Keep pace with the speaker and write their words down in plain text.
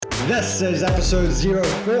This is episode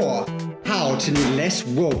 04, How to Need Less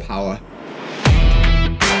Willpower.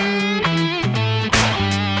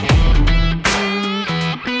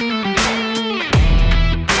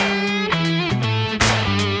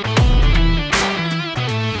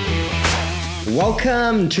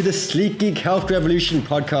 Welcome to the Sleep Geek Health Revolution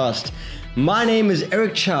podcast. My name is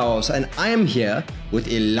Eric Charles and I am here with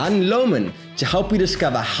Elan Lohman to help you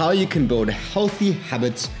discover how you can build healthy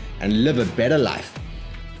habits and live a better life.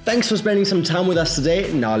 Thanks for spending some time with us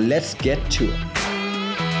today. Now let's get to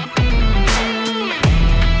it.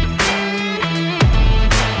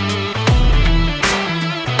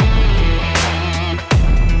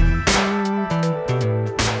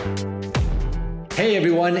 Hey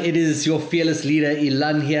everyone, it is your fearless leader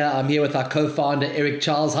Elan here. I'm here with our co-founder Eric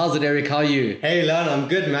Charles. How's it, Eric? How are you? Hey Elan, I'm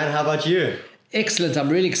good, man. How about you? Excellent. I'm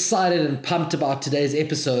really excited and pumped about today's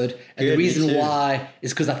episode. And Good, the reason me too. why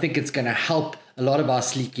is because I think it's going to help a lot of our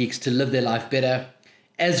sleep geeks to live their life better.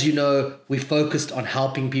 As you know, we focused on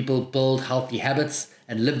helping people build healthy habits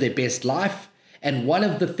and live their best life. And one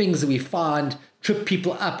of the things that we find trip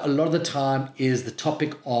people up a lot of the time is the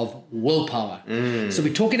topic of willpower. So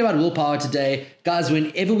we're talking about willpower today. Guys,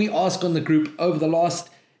 whenever we ask on the group over the last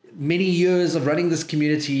many years of running this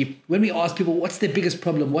community, when we ask people what's their biggest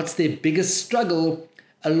problem, what's their biggest struggle,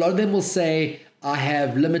 a lot of them will say, I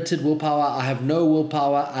have limited willpower, I have no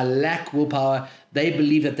willpower, I lack willpower. They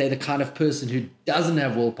believe that they're the kind of person who doesn't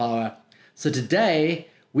have willpower. So today,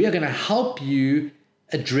 we are going to help you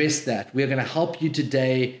address that. We're going to help you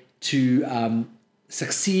today to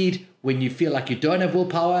succeed when you feel like you don't have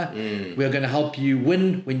willpower. We're going to help you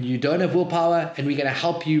win when you don't have willpower, and we're going to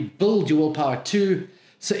help you build your willpower too.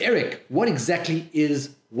 So Eric, what exactly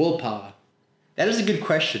is willpower? That is a good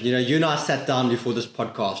question. You know, you and I sat down before this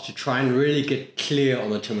podcast to try and really get clear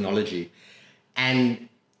on the terminology. And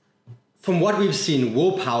from what we've seen,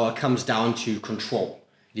 willpower comes down to control.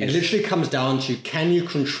 Yes. It literally comes down to, can you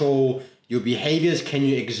control your behaviors? Can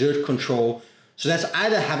you exert control? So that's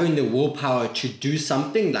either having the willpower to do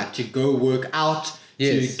something, like to go work out,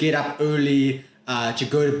 Yes. to get up early, to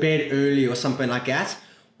go to bed early or something like that.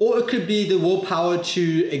 Or it could be the willpower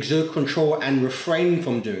to exert control and refrain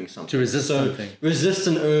from doing something. To resist something. Resist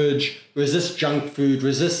an urge, resist junk food,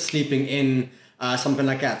 resist sleeping in, something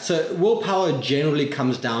like that. So willpower generally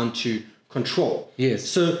comes down to control. Yes.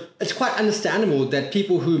 So it's quite understandable that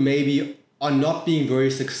people who maybe are not being very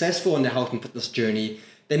successful in their health and fitness journey,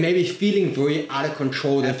 they may be feeling very out of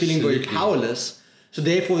control, they're feeling very Absolutely. powerless. So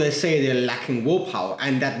therefore they say they're lacking willpower,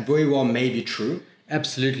 and that very well may be true.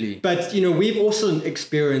 Absolutely. But, you know, we've also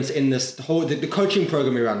experienced in this whole, the coaching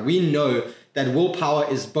program we run, we know that willpower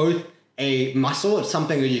is both a muscle, it's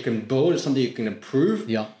something that you can build, it's something you can improve.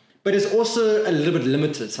 Yeah. But it's also a little bit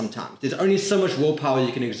limited sometimes. There's only so much willpower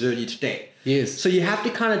you can exert each day. Yes. So you have to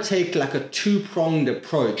kind of take like a two-pronged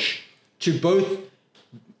approach to both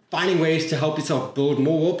finding ways to help yourself build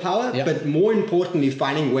more willpower, Yeah. but more importantly,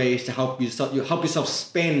 finding ways to help yourself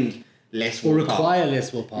spend less Or willpower. require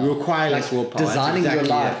less willpower. You require less willpower. That's Designing exactly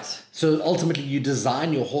your life. it. So ultimately you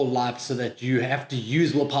design your whole life so that you have to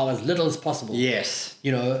use willpower as little as possible. Yes.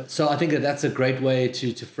 You know, so I think that that's a great way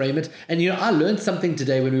to frame it. And, you know, I learned something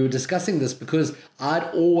today when we were discussing this, because I'd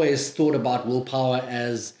always thought about willpower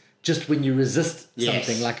as just when you resist Yes.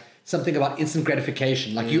 something, like something about instant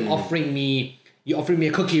gratification. Like you're offering me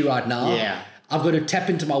a cookie right now. Yeah. I've got to tap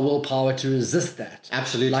into my willpower to resist that.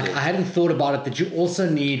 Absolutely. Like I hadn't thought about it that you also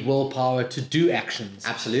need willpower to do actions.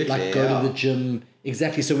 Absolutely, Like go yeah. to the gym.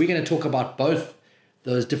 Exactly. So we're going to talk about both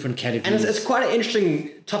those different categories. And it's quite an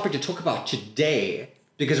interesting topic to talk about today,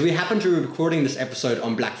 because we happen to be recording this episode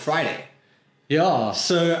on Black Friday. Yeah.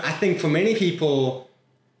 So I think for many people,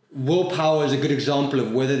 willpower is a good example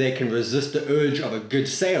of whether they can resist the urge of a good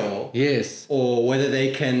sale, Yes. or whether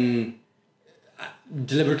they can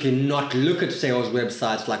deliberately not look at sales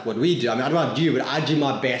websites like what we do. I mean, I don't know about you, but I do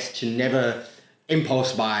my best to never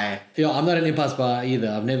impulse buy. Yeah, I'm not an impulse buyer either.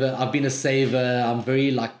 I've been a saver. I'm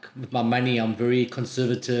very with my money, I'm very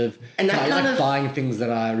conservative. And that I kind like of- buying things that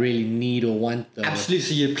I really need or want though. Absolutely.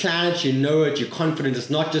 So you plan it, you know it, you're confident. It's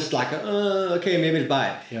not just like, okay, maybe to buy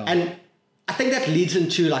it. Yeah. And I think that leads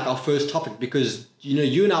into like our first topic, because, you know,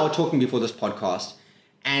 you and I were talking before this podcast,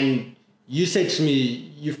 and you said to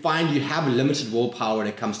me, you find you have limited willpower when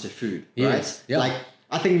it comes to food, Yes, right? yeah. Like,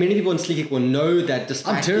 I think many people in Sleep Geek will know that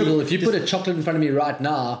despite... I'm terrible. If you put a chocolate in front of me right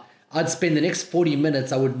now, I'd spend the next 40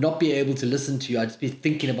 minutes, I would not be able to listen to you. I'd just be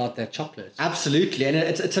thinking about that chocolate. Absolutely. And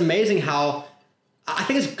it's amazing how... I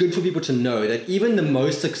think it's good for people to know that even the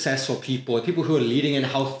most successful people who are leading in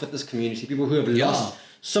health fitness community, people who have lost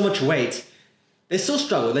so much weight, they still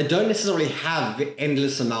struggle. They don't necessarily have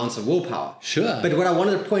endless amounts of willpower. Sure. But what I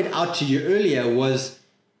wanted to point out to you earlier was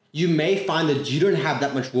you may find that you don't have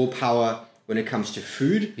that much willpower when it comes to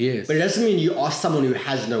food. Yes. But it doesn't mean you are someone who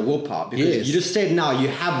has no willpower. Because Yes. you just said now you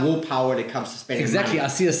have willpower when it comes to spending Exactly. money. I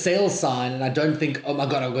see a sales sign and I don't think, oh my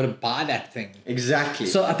God, I've got to buy that thing. Exactly.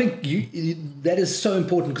 So I think that is so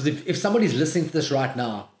important, because if somebody's listening to this right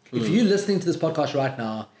now, if you're listening to this podcast right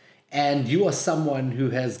now and you are someone who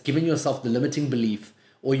has given yourself the limiting belief,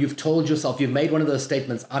 or you've told yourself, you've made one of those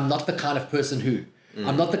statements, I'm not the kind of person who,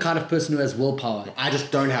 I'm not the kind of person who has willpower. I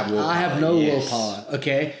just don't have willpower. I have no willpower,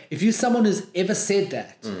 okay? If you're someone who's ever said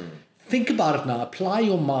that, think about it now. Apply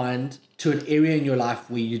your mind to an area in your life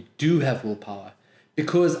where you do have willpower.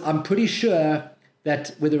 Because I'm pretty sure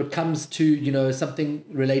that whether it comes to, you know, something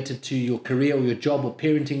related to your career or your job or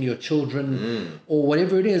parenting your children or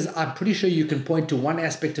whatever it is, I'm pretty sure you can point to one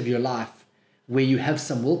aspect of your life where you have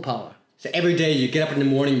some willpower. So every day you get up in the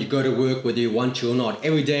morning, you go to work whether you want to or not.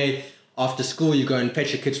 Every day after school, you go and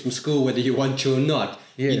fetch your kids from school whether you want to or not.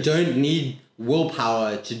 Yes. You don't need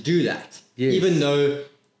willpower to do that. Yes. Even though it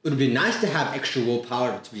would be nice to have extra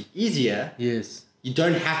willpower to be easier, Yes. you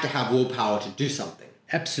don't have to have willpower to do something.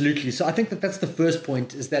 Absolutely. So I think that that's the first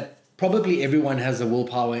point, is that probably everyone has a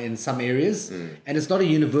willpower in some areas, and it's not a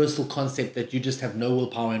universal concept that you just have no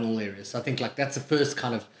willpower in all areas. So I think like that's the first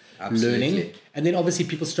kind of learning. And then obviously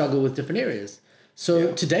people struggle with different areas.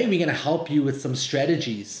 So today we're going to help you with some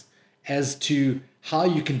strategies as to how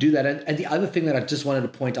you can do that. And the other thing that I just wanted to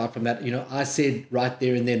point out from that, you know, I said right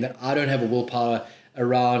there and then that I don't have a willpower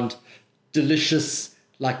around delicious,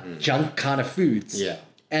 like junk kind of foods. Yeah.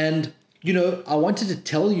 And, you know, I wanted to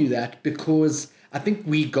tell you that because I think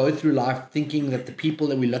we go through life thinking that the people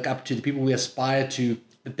that we look up to, the people we aspire to,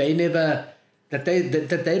 that they never, that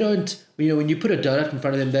they don't, you know, when you put a donut in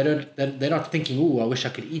front of them, they're not thinking, oh, I wish I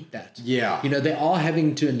could eat that. Yeah. You know, they are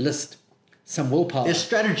having to enlist some willpower. There's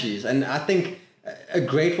strategies, and I think a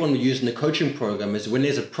great one we use in the coaching program is when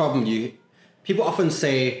there's a problem, people often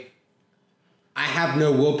say, I have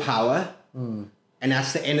no willpower, and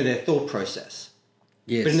that's the end of their thought process.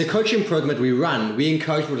 Yes. But in the coaching program that we run, we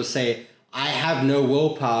encourage people to say, I have no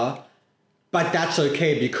willpower, but that's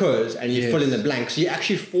okay because, and you fill in the blanks. So you're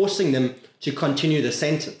actually forcing them to continue the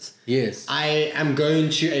sentence. Yes. I am going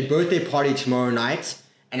to a birthday party tomorrow night,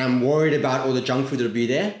 and I'm worried about all the junk food that'll be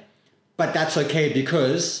there, but that's okay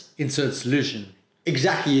because... Insert solution.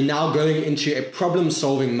 Exactly. You're now going into a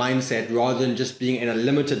problem-solving mindset rather than just being in a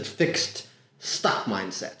limited, fixed, stuck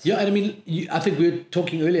mindset. Yeah, and I mean, I think we were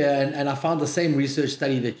talking earlier, and I found the same research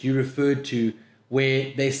study that you referred to,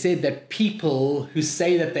 where they said that people who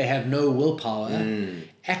say that they have no willpower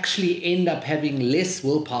actually end up having less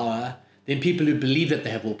willpower than people who believe that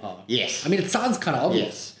they have willpower. Yes. I mean, it sounds kind of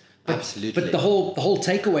obvious. Yes, absolutely. But the whole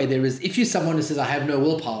takeaway there is, if you're someone who says, I have no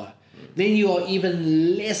willpower, then you are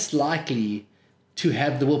even less likely to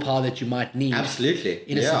have the willpower that you might need. Absolutely.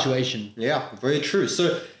 In a situation. Yeah, very true.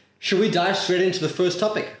 So should we dive straight into the first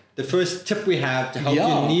topic? The first tip we have to help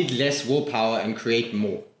you need less willpower and create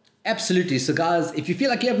more. Absolutely. So guys, if you feel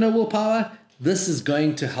like you have no willpower, this is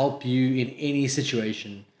going to help you in any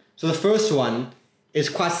situation. So the first one is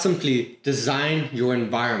quite simply design your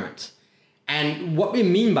environment. And what we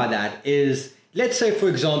mean by that is, let's say, for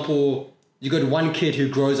example, you got one kid who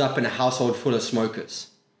grows up in a household full of smokers.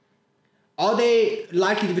 Are they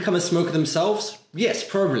likely to become a smoker themselves? Yes,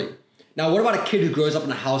 probably. Now, what about a kid who grows up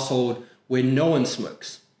in a household where no one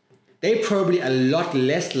smokes? They're probably a lot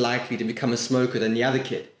less likely to become a smoker than the other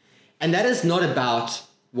kid. And that is not about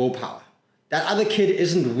willpower. That other kid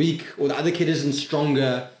isn't weak or the other kid isn't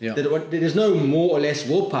stronger. Yeah. There's no more or less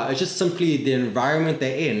willpower. It's just simply the environment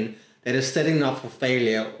they're in that is setting them up for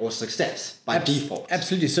failure or success by default.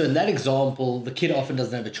 Absolutely. So in that example, the kid often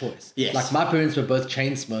doesn't have a choice. Yes. Like my parents were both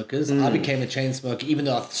chain smokers. I became a chain smoker, even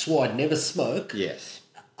though I swore I'd never smoke. Yes.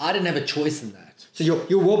 I didn't have a choice in that. So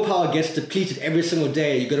your willpower gets depleted every single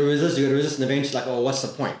day. You got to resist, and eventually like, oh, what's the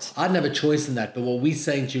point? I didn't have a choice in that. But what we're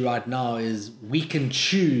saying to you right now is we can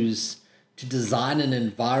choose to design an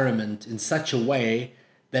environment in such a way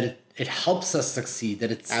that it helps us succeed,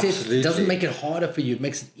 that it doesn't make it harder for you, it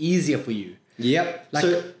makes it easier for you. Yep.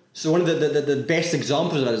 So one of the best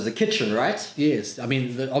examples of that is the kitchen, right? Yes. I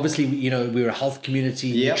mean, obviously, you know, we're a health community.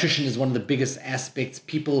 Yep. Nutrition is one of the biggest aspects.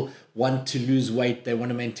 People want to lose weight. They want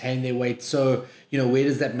to maintain their weight. So, you know, where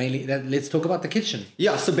does that mainly... let's talk about the kitchen.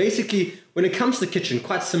 Yeah. So basically, when it comes to the kitchen,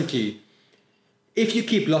 quite simply, if you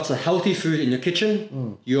keep lots of healthy food in your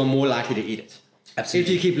kitchen, you are more likely to eat it.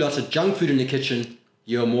 Absolutely. If you keep lots of junk food in your kitchen,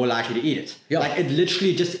 you're more likely to eat it. Yeah. Like it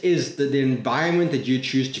literally just is the environment that you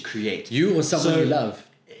choose to create. You or someone you love.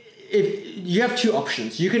 If you have two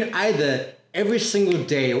options, you can either every single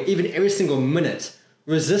day or even every single minute,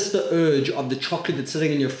 resist the urge of the chocolate that's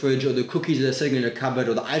sitting in your fridge or the cookies that are sitting in your cupboard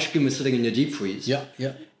or the ice cream that's sitting in your deep freeze. Yeah.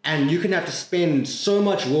 And you can have to spend so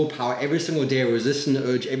much willpower every single day resisting the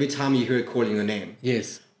urge every time you hear it calling your name.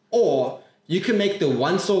 Yes. Or you can make the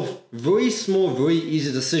once-off, very small, very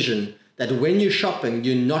easy decision that when you're shopping,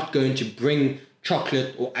 you're not going to bring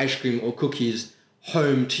chocolate or ice cream or cookies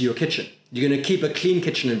home to your kitchen. You're going to keep a clean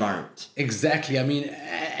kitchen environment. Exactly. I mean,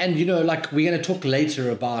 and like we're going to talk later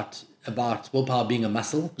about willpower being a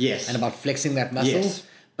muscle. Yes. And about flexing that muscle. Yes.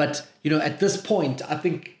 But, at this point, I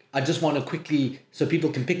think I just want to quickly, so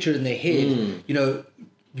people can picture it in their head,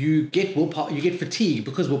 you get willpower, you get fatigue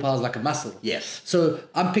because willpower is like a muscle. Yes. So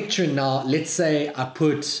I'm picturing now, let's say I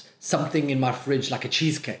put something in my fridge like a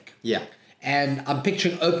cheesecake. Yeah. And I'm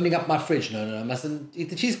picturing opening up my fridge. No, I mustn't eat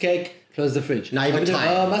the cheesecake. Close the fridge. Now you're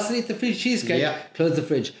tired. I mustn't eat the cheesecake. Yeah. Close the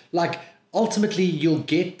fridge. Like, ultimately, you'll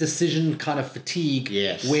get decision kind of fatigue.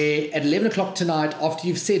 Yes. Where at 11 o'clock tonight, after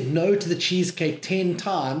you've said no to the cheesecake 10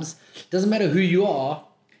 times, doesn't matter who you are,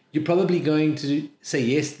 you're probably going to say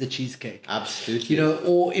yes to the cheesecake. Absolutely.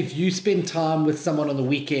 Or if you spend time with someone on the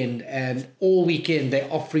weekend and all weekend they're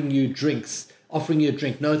offering you a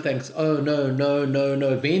drink. No, thanks. Oh, no.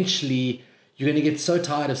 Eventually, you're going to get so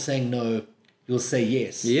tired of saying no, you'll say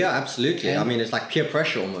yes. Yeah, absolutely. I mean, it's like peer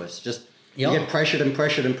pressure almost. Just you get pressured and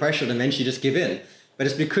then you just give in. But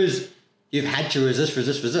it's because you've had to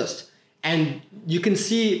resist. And you can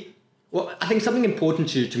see, well, I think something important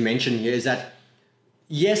to mention here is that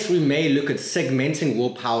yes, we may look at segmenting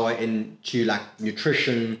willpower into like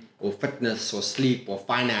nutrition or fitness or sleep or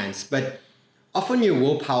finance, but often your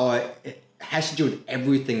willpower has to do with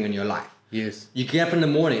everything in your life. Yes. You get up in the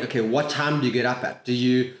morning. Okay, what time do you get up at? Do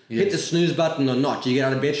you hit the snooze button or not? Do you get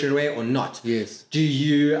out of bed straight away or not? Yes. Do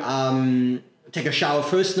you take a shower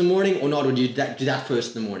first in the morning or not? Or do you do that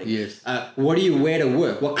first in the morning? Yes. What do you wear to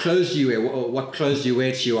work? What clothes do you wear? What clothes do you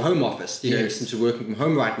wear to your home office? Since you're working from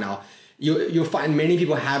home right now, you'll find many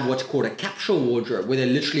people have what's called a capsule wardrobe, where they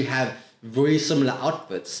literally have very similar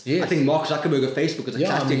outfits. Yes. I think Mark Zuckerberg of Facebook is a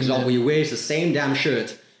classic example. He wears the same damn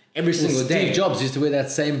shirt every single day. Steve Jobs used to wear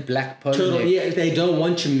that same black polo. Totally, yeah. They don't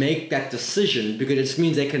want to make that decision because it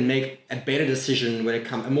means they can make a better decision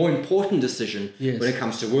a more important decision when it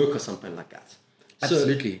comes to work or something like that.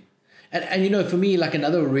 Absolutely. And for me, like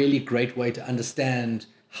another really great way to understand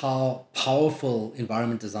how powerful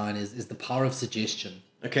environment design is the power of suggestion.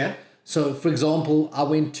 Okay. So, for example, I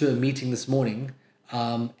went to a meeting this morning,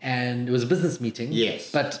 and it was a business meeting.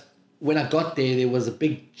 Yes. But when I got there was a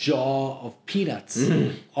big jar of peanuts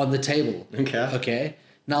on the table. Okay.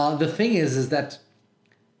 Now, the thing is that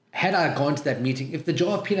had I gone to that meeting, if the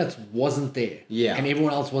jar of peanuts wasn't there and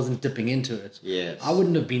everyone else wasn't dipping into it, I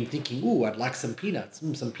wouldn't have been thinking, ooh, I'd like some peanuts.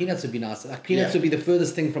 Some peanuts would be nice. Like peanuts would be the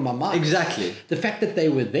furthest thing from my mind. Exactly. The fact that they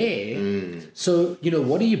were there. So,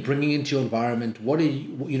 what are you bringing into your environment? What are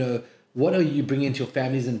you bringing into your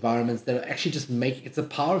family's environments that are actually just it's a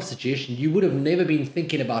power of suggestion. You would have never been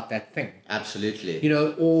thinking about that thing. Absolutely.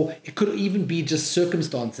 Or it could even be just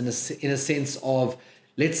circumstance in a sense of,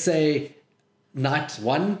 let's say, night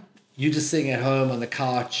one, you're just sitting at home on the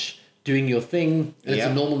couch doing your thing, and it's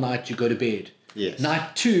a normal night, you go to bed. Yes.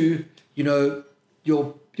 Night two, your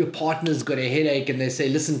partner's got a headache and they say,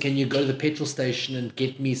 listen, can you go to the petrol station and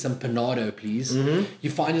get me some Panado, please? You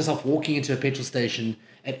find yourself walking into a petrol station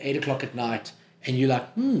at 8 o'clock at night and you're like,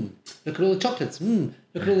 look at all the chocolates, look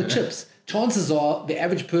at all the chips. Chances are the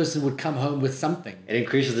average person would come home with something. It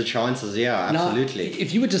increases the chances, absolutely. Now,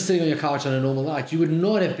 if you were just sitting on your couch on a normal night, you would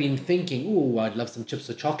not have been thinking, oh, I'd love some chips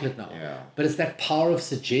or chocolate now. Yeah. But it's that power of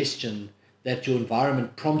suggestion that your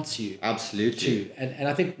environment prompts you Absolutely. to. And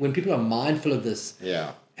I think when people are mindful of this,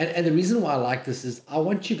 and the reason why I like this is I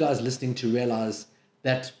want you guys listening to realize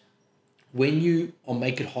that when you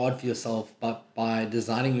make it hard for yourself by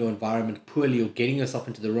designing your environment poorly or getting yourself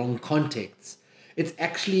into the wrong contexts, it's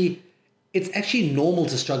actually normal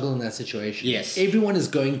to struggle in that situation. Yes. Everyone is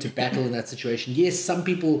going to battle in that situation. Yes, some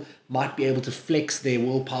people might be able to flex their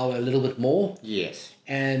willpower a little bit more. Yes.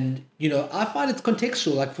 And, I find it's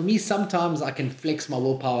contextual. Like for me, sometimes I can flex my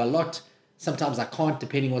willpower a lot. Sometimes I can't,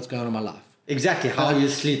 depending on what's going on in my life. Exactly. How are you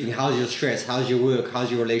sleeping? How's your stress? How's your work?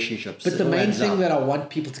 How's your relationships? But the main thing that I want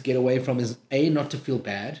people to get away from is A, not to feel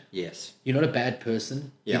bad. Yes. You're not a bad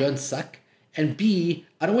person. You don't suck. And B,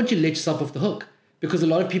 I don't want you to let yourself off the hook. Because a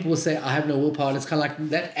lot of people will say, I have no willpower. And it's kind of like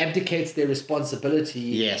that abdicates their responsibility.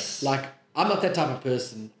 Yes. Like, I'm not that type of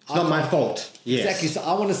person. It's not my fault. Yes. Exactly. So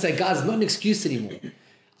I want to say, guys, it's not an excuse anymore.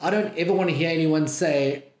 I don't ever want to hear anyone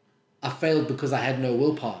say, I failed because I had no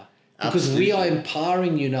willpower. Because we are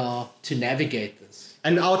empowering you now to navigate this.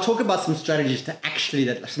 And I'll talk about some strategies to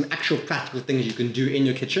some actual practical things you can do in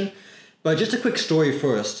your kitchen. But just a quick story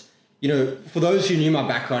first. For those who knew my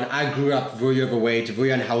background, I grew up very overweight, very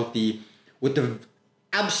unhealthy, with the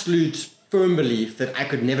absolute firm belief that I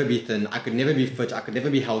could never be thin, I could never be fit, I could never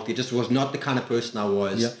be healthy. It just was not the kind of person I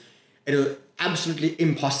was. Yeah. It was absolutely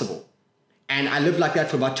impossible. And I lived like that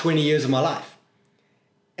for about 20 years of my life.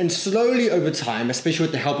 And slowly over time, especially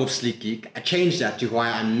with the help of Sleek Geek, I changed that to who I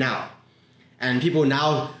am now. And people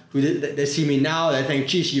now, who they see me now, they think,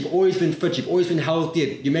 geez, you've always been fit, you've always been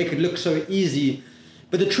healthy, you make it look so easy.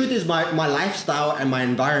 But the truth is my lifestyle and my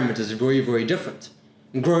environment is very, very different.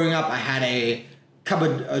 And growing up, I had a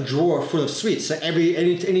drawer full of sweets. So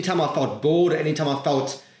anytime I felt bored, anytime I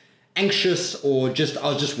felt anxious, or I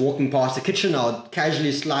was just walking past the kitchen, I would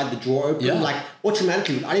casually slide the drawer open, like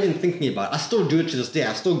automatically, without even thinking about it. I still do it to this day.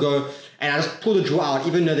 I still go and I just pull the drawer out,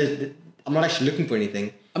 even though I'm not actually looking for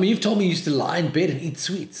anything. I mean, you've told me you used to lie in bed and eat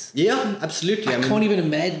sweets. Yeah, absolutely. I can't even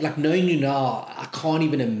imagine, like knowing you now, I can't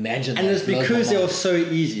even imagine and that. And it's because they were so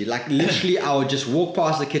easy. Like literally, I would just walk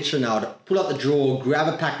past the kitchen, I would pull out the drawer, grab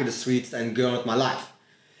a packet of sweets and go on with my life.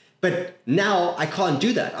 But now I can't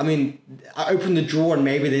do that. I mean, I open the drawer and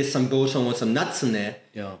maybe there's some biltong with some nuts in there.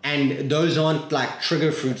 Yeah. And those aren't like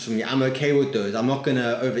trigger foods for me. I'm okay with those. I'm not going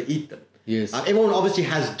to overeat them. Yes. Everyone obviously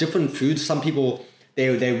has different foods. Some people,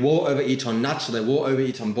 they will overeat on nuts or they will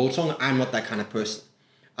overeat on biltong. I'm not that kind of person.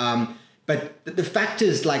 But the fact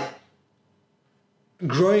is, like,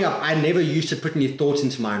 growing up, I never used to put any thought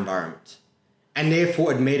into my environment. And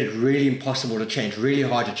therefore, it made it really impossible to change, really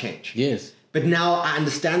hard to change. Yes. But now I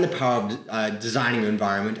understand the power of designing your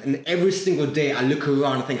environment. And every single day I look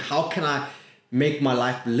around and think, how can I make my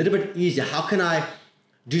life a little bit easier? How can I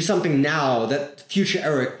do something now that future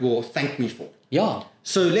Eric will thank me for? Yeah.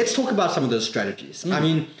 So let's talk about some of those strategies. I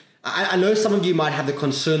mean, I know some of you might have the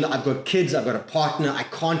concern that I've got kids, I've got a partner, I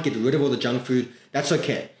can't get rid of all the junk food. That's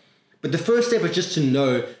okay. But the first step is just to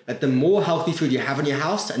know that the more healthy food you have in your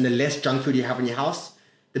house and the less junk food you have in your house,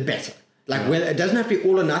 the better. Like, whether it doesn't have to be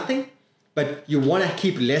all or nothing, but you want to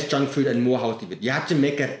keep less junk food and more healthy food. You have to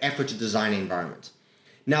make that effort to design an environment.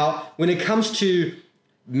 Now, when it comes to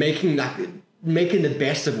making the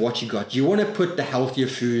best of what you got, you want to put the healthier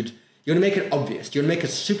food, you want to make it obvious, you want to make it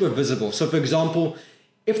super visible. So for example,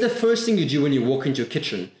 if the first thing you do when you walk into your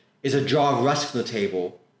kitchen is a jar of rusk on the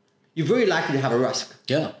table, you're very likely to have a rusk.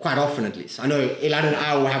 Yeah. Quite often at least. I know Elan and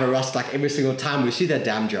I will have a rusk like every single time we see that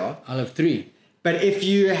damn jar. I'll have 3. But if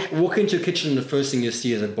you walk into your kitchen and the first thing you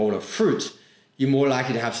see is a bowl of fruit, you're more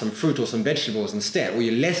likely to have some fruit or some vegetables instead, or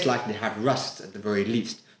you're less likely to have rusks at the very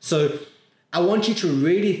least. So I want you to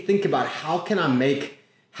really think about, how can I make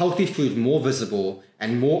healthy food more visible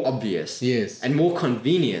and more obvious, yes, and more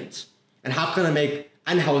convenient? And how can I make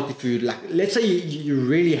unhealthy food, like let's say you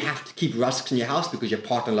really have to keep rusks in your house because your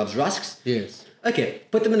partner loves rusks. Yes. Okay,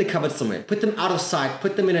 put them in a cupboard somewhere. Put them out of sight.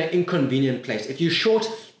 Put them in an inconvenient place. If you're short,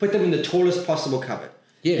 put them in the tallest possible cupboard.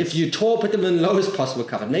 Yes. If you're tall, put them in the lowest possible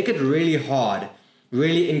cupboard. Make it really hard,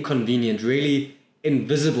 really inconvenient, really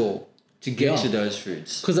invisible to get to those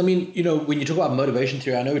foods. Because I mean, when you talk about motivation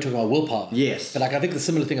theory, I know we're talking about willpower. Yes. But like, I think the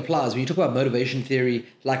similar thing applies. When you talk about motivation theory,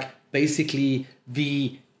 like basically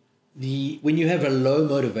when you have a low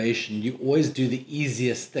motivation, you always do the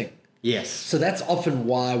easiest thing. Yes. So that's often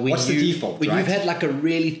why when you've had like a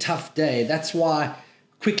really tough day, that's why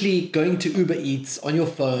quickly going to Uber Eats on your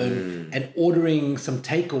phone and ordering some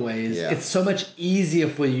takeaways, it's so much easier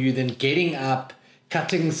for you than getting up,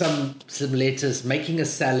 cutting some lettuce, making a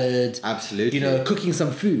salad. Absolutely. Cooking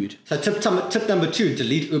some food. So tip number 2,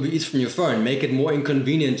 delete Uber Eats from your phone. Make it more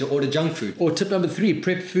inconvenient to order junk food. Or tip number 3,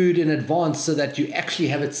 prep food in advance so that you actually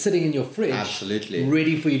have it sitting in your fridge. Absolutely.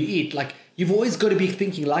 Ready for you to eat. Like, you've always got to be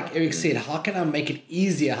thinking, like Eric said, how can I make it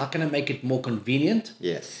easier? How can I make it more convenient?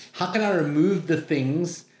 Yes. How can I remove the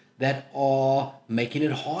things that are making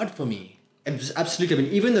it hard for me? Absolutely. I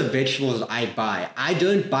mean, even the vegetables that I buy, I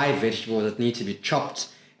don't buy vegetables that need to be chopped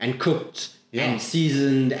and cooked and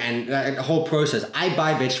seasoned and a whole process. I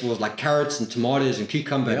buy vegetables like carrots and tomatoes and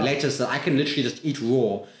cucumber and lettuce that I can literally just eat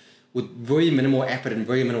raw with very minimal effort and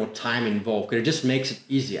very minimal time involved, because it just makes it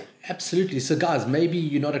easier. Absolutely. So guys, maybe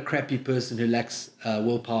you're not a crappy person who lacks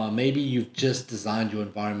willpower. Maybe you've just designed your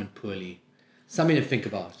environment poorly. Something to think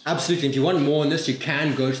about. Absolutely. If you want more on this, you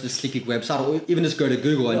can go to the Sleek Geek website, or even just go to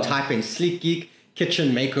Google and type in Sleek Geek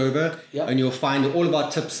Kitchen Makeover, and you'll find all of our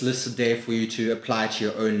tips listed there for you to apply to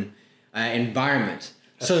your own environment.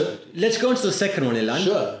 Absolutely. So let's go into the second one, Elan.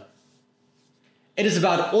 Sure. It is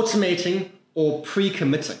about automating or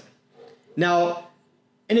pre-committing. Now,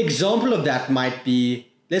 an example of that might be,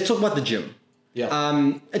 let's talk about the gym.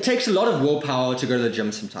 It takes a lot of willpower to go to the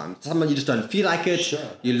gym sometimes. Sometimes you just don't feel like it. Sure.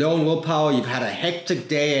 You're low on willpower. You've had a hectic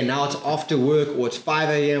day and now it's after work or it's 5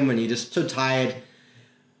 a.m. and you're just so tired.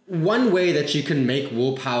 One way that you can make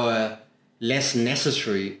willpower less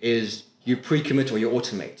necessary is you pre-commit or you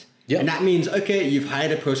automate. Yep. And that means, okay, you've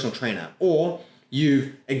hired a personal trainer or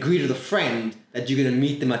you've agreed with a friend that you're going to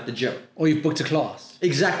meet them at the gym. Or you've booked a class.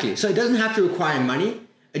 Exactly. So it doesn't have to require money.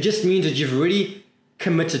 It just means that you've already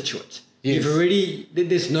committed to it. Yes.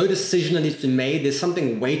 There's no decision that needs to be made. There's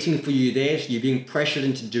something waiting for you there. So you're being pressured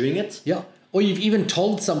into doing it. Yeah. Or you've even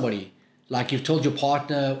told somebody, like you've told your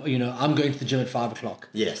partner, I'm going to the gym at 5 o'clock.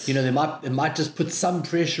 Yes. It might just put some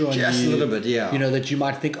pressure on you. Just a little bit, yeah. That you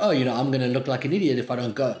might think, I'm going to look like an idiot if I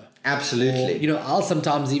don't go. Absolutely. Or, I'll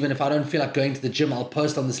sometimes, even if I don't feel like going to the gym, I'll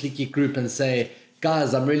post on the Sleek Geek group and say,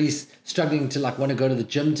 guys, I'm really struggling to want to go to the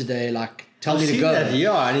gym today. Tell me to go. That,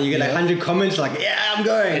 yeah, and you get 100 comments yeah, I'm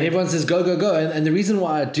going. And everyone says, go, go, go. And the reason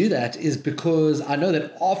why I do that is because I know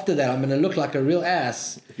that after that, I'm going to look like a real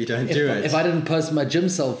ass. If you don't do it. If I didn't post my gym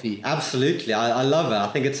selfie. Absolutely. I love it.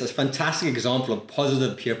 I think it's a fantastic example of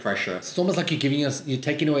positive peer pressure. It's almost like you're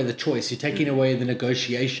taking away the choice. You're taking away the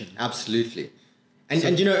negotiation. Absolutely.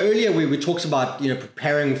 And earlier we talked about,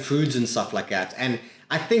 preparing foods and stuff like that. And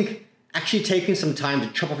I think actually taking some time to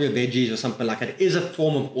chop up your veggies or something like that is a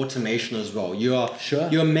form of automation as well.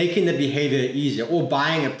 You're making the behavior easier, or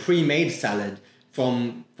buying a pre-made salad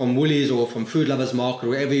from Woolies or from Food Lovers Market,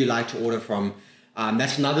 wherever you like to order from.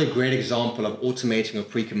 That's another great example of automating or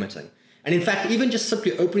pre-committing. And in fact, even just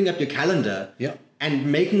simply opening up your calendar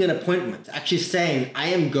and making an appointment, actually saying, I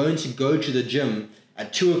am going to go to the gym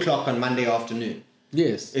at 2 o'clock on Monday afternoon.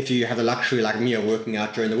 Yes. If you have the luxury like me of working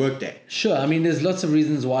out during the workday. Sure. I mean, there's lots of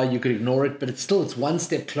reasons why you could ignore it, but it's one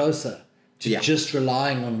step closer to just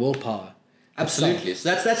relying on willpower. Absolutely.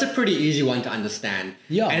 So that's a pretty easy one to understand.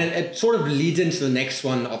 Yeah. And it sort of leads into the next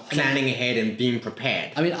one of planning ahead and being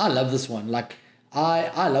prepared. I mean, I love this one.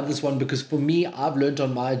 I love this one because for me, I've learned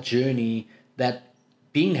on my journey that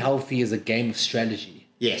being healthy is a game of strategy.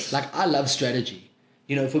 Yes. I love strategy.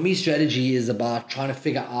 For me, strategy is about trying to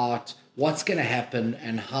figure out what's going to happen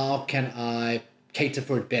and how can I cater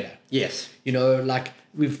for it better. Yes. We haven't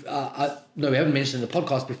mentioned in the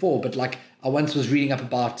podcast before, but I once was reading up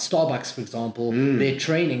about Starbucks, for example, their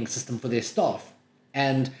training system for their staff.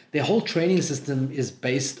 And their whole training system is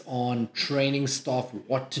based on training staff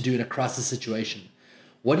what to do in a crisis situation.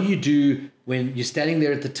 What do you do when you're standing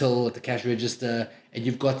there at the till, at the cash register, and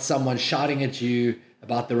you've got someone shouting at you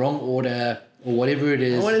about the wrong order or whatever it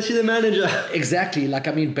is? I want to see the manager. Exactly.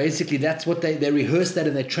 Basically, that's what they rehearse that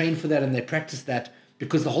and they train for that and they practice that,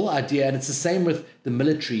 because the whole idea, and it's the same with the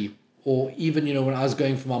military, or even, when I was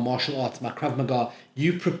going for my martial arts, my Krav Maga,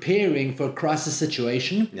 you preparing for a crisis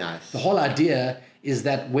situation. Nice. The whole idea is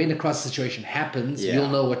that when a crisis situation happens, you'll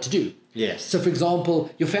know what to do. Yes. So, for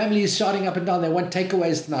example, your family is shouting up and down, they want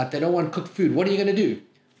takeaways tonight, they don't want cooked food. What are you going to do?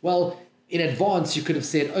 Well, in advance, you could have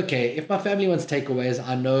said, okay, if my family wants takeaways,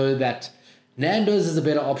 I know that Nando's is a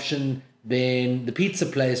better option than the pizza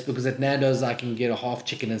place, because at Nando's I can get a half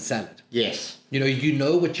chicken and salad. Yes. You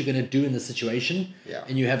know what you're going to do in the situation, Yeah.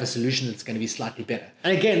 and you have a solution that's going to be slightly better.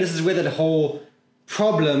 And again, this is where the whole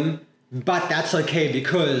problem, but that's okay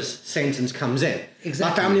because sentence comes in.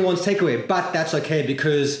 Exactly. My family wants takeaway, but that's okay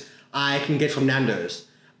because I can get from Nando's.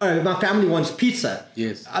 Oh, my family wants pizza.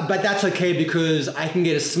 Yes. But that's okay because I can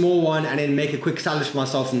get a small one and then make a quick salad for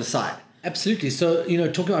myself on the side. Absolutely. So,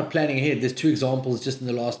 talking about planning ahead, there's 2 examples just in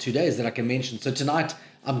the last 2 days that I can mention. So tonight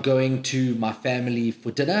I'm going to my family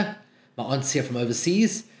for dinner. My aunt's here from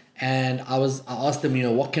overseas, and I asked them,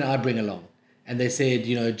 what can I bring along? And they said,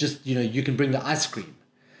 you can bring the ice cream.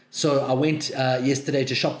 So I went yesterday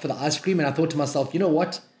to shop for the ice cream, and I thought to myself, you know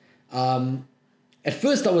what? At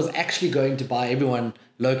first I was actually going to buy everyone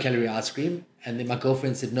low-calorie ice cream, and then my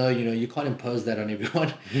girlfriend said, no, you can't impose that on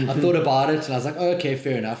everyone. I thought about it, and I was like, oh, okay,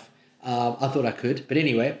 fair enough. I thought I could. But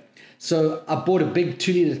anyway, so I bought a big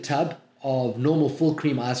 2-liter tub of normal full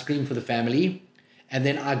cream ice cream for the family. And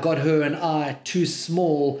then I got her and I 2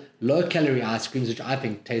 small low-calorie ice creams, which I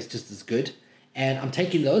think taste just as good. And I'm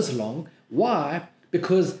taking those along. Why?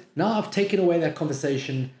 Because now I've taken away that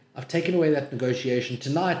conversation. I've taken away that negotiation.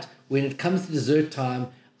 Tonight, when it comes to dessert time,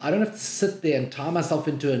 I don't have to sit there and tie myself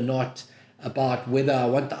into a knot about whether I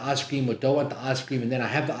want the ice cream or don't want the ice cream. And then I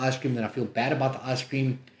have the ice cream and then I feel bad about the ice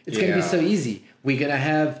cream. It's going to be so easy. We're going to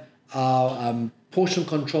have our portion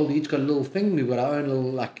control. We each got a little thing. We've got our own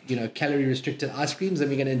little, calorie restricted ice creams, and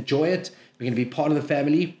we're going to enjoy it. We're going to be part of the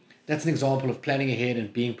family. That's an example of planning ahead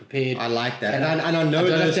and being prepared. I like that. And I know I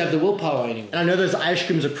don't have to have the willpower anymore. And I know those ice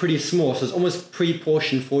creams are pretty small, so it's almost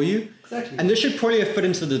pre-portioned for you. Exactly. And this should probably fit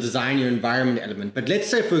into the design your environment element. But let's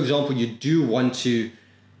say, for example, you do want to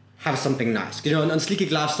have something nice. You know, on Sleek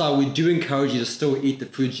Geek Lifestyle, we do encourage you to still eat the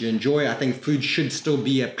foods you enjoy. I think food should still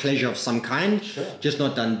be a pleasure of some kind, just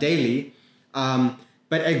not done daily.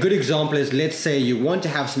 But a good example is, let's say you want to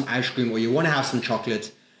have some ice cream or you want to have some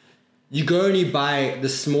chocolate. You go and you buy the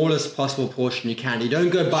smallest possible portion you can. You don't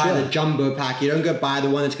go buy the jumbo pack. You don't go buy the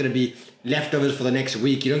one that's going to be leftovers for the next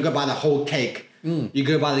week. You don't go buy the whole cake. You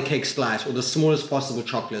go buy the cake slice or the smallest possible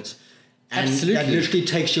chocolate. And that literally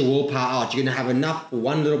takes your willpower out. You're going to have enough for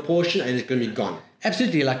one little portion and it's going to be gone.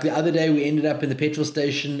 Absolutely. Like the other day we ended up in the petrol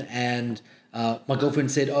station and my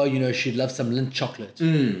girlfriend said, oh, you know, she'd love some Lindt chocolate,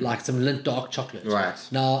 like some Lindt dark chocolate. Right.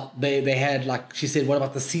 Now, they had, like, she said, what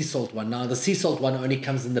about the sea salt one? Now, the sea salt one only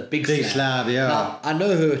comes in the big slab, yeah. Now, I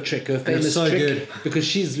know her trick, her famous trick, good. because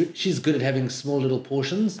she's good at having small little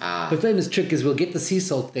portions. Her famous trick is we'll get the sea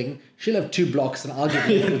salt thing, she'll have 2 blocks, and I'll get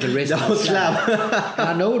the rest the of whole the slab. And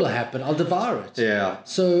I know what'll happen, I'll devour it. Yeah.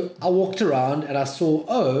 So I walked around and I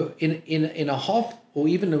saw, in a half, or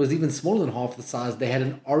even it was even smaller than half the size, they had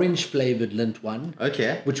an orange flavored Lindt one.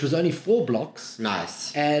 Okay. Which was only 4 blocks.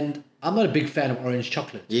 Nice. And I'm not a big fan of orange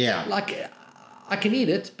chocolate. Yeah. Like, I can eat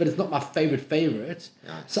it, but it's not my favorite.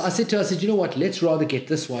 Nice. So I said to her, you know what, let's rather get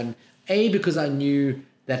this one. A, because I knew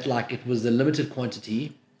that, like, it was a limited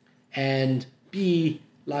quantity. And B,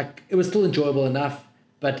 like, it was still enjoyable enough,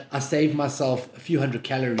 but I saved myself a few hundred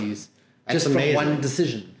calories just from one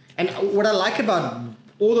decision. And what I like about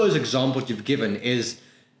all those examples you've given is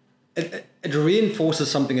it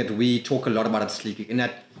reinforces something that we talk a lot about at Sleek Geek, in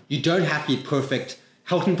that you don't have to be perfect.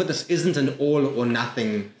 Health and fitness isn't an all or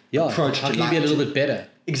nothing approach to life. How can you be a little bit better?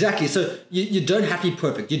 Exactly. So you don't have to be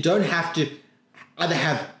perfect. You don't have to either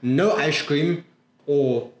have no ice cream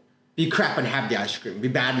or be crap and have the ice cream, be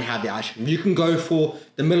bad and have the ice cream. You can go for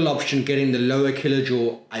the middle option, getting the lower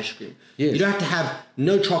kilojoule ice cream. Yes. You don't have to have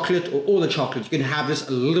no chocolate or all the chocolate. You can have this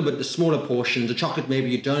a little bit, the smaller portion. The chocolate maybe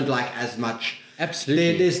you don't like as much.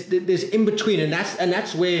 Absolutely. There's in between, and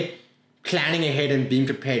that's where planning ahead and being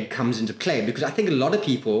prepared comes into play. Because I think a lot of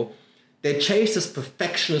people, they chase this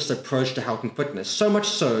perfectionist approach to health and fitness, so much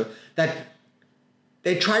so that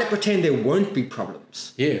they try to pretend there won't be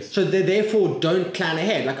problems. Yes. So they therefore don't plan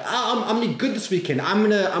ahead. Like, I'm gonna be good this weekend. I'm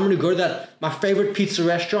gonna go to my favorite pizza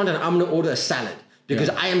restaurant and I'm gonna order a salad because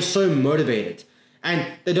I am so motivated. And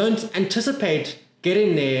they don't anticipate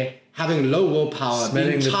getting there, having low willpower,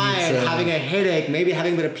 Smelling being tired, having a headache, maybe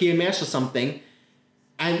having a bit of PMS or something.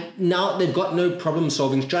 And now they've got no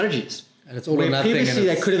problem-solving strategies. And it's all or nothing. Previously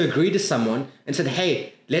they could have agreed to someone and said,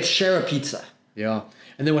 hey, let's share a pizza. Yeah.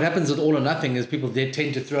 And then what happens with all or nothing is people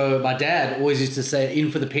tend to throw, my dad always used to say,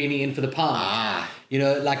 in for the penny, in for the pound. You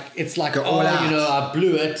know, like, it's like, you know, I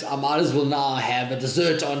blew it. I might as well now have a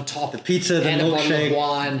dessert on top. The pizza, the and milkshake. a bottle of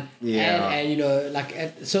wine. Yeah. And you know,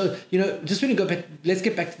 like, so, you know, just when you go back, let's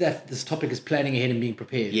get back to that. This topic is planning ahead and being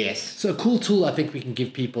prepared. Yes. So a cool tool I think we can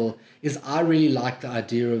give people is, I really like the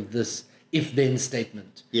idea of this if-then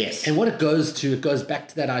statement. Yes. And what it goes back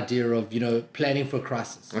to that idea of, you know, planning for a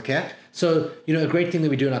crisis. Okay. So, you know, a great thing that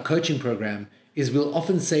we do in our coaching program is we'll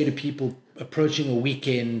often say to people approaching a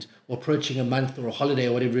weekend or approaching a month or a holiday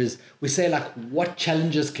or whatever it is, we say, like, what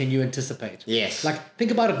challenges can you anticipate? Yes. Like,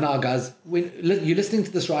 think about it now, guys. When you're listening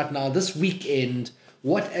to this right now, this weekend,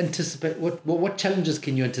 what challenges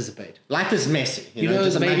can you anticipate? Life is messy. You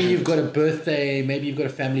know, maybe you've got a birthday, maybe you've got a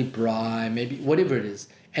family bride, maybe whatever it is.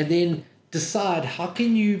 And then decide, how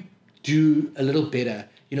can you do a little better?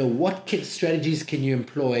 You know, what strategies can you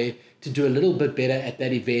employ to do a little bit better at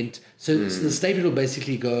that event? So the statement will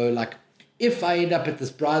basically go like, if I end up at this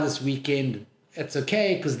bride this weekend, it's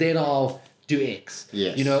okay, because then I'll do X.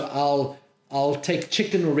 Yes. You know, I'll take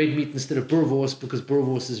chicken or red meat instead of boerewors, because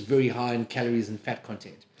boerewors is very high in calories and fat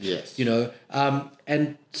content. Yes. You know,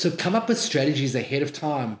 and so come up with strategies ahead of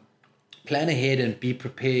time, plan ahead and be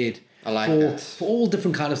prepared. I like that. For all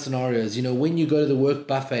different kind of scenarios. You know, when you go to the work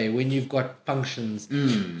buffet, when you've got functions,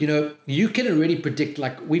 you know, you can already predict,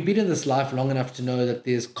 like, we've been in this life long enough to know that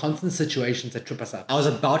there's constant situations that trip us up. I was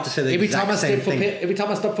about to say the every exact time same thing. Every time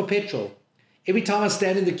I stop for petrol, every time I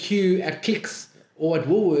stand in the queue at Clicks or at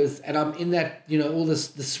Woolworths and I'm in that, you know, all the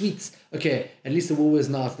sweets. Okay, at least the Woolworths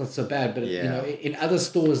now, it's not so bad. But, you know, in other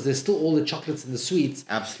stores, there's still all the chocolates and the sweets.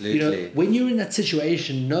 Absolutely. You know, when you're in that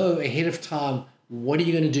situation, know ahead of time, what are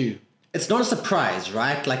you going to do? It's not a surprise,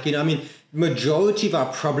 right? Like, you know, I mean, majority of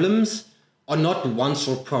our problems are not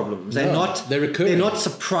once-off problems. They're recurring. They're not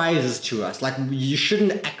surprises to us. Like, you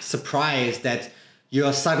shouldn't act surprised that you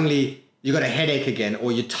got a headache again,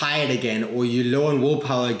 or you're tired again, or you're low on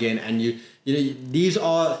willpower again, and you know, these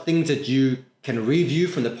are things that you can review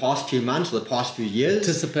from the past few months or the past few years.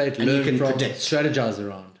 Anticipate, and learn you can from, predict. strategize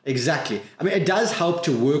around. Exactly. I mean, it does help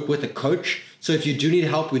to work with a coach. So if you do need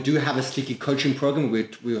help, we do have a Sleeky coaching program where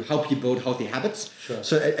we'll help you build healthy habits. Sure.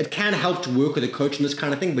 So it can help to work with a coach in this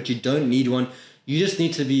kind of thing, but you don't need one. You just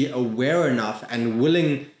need to be aware enough and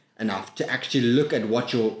willing enough to actually look at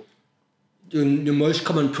what your most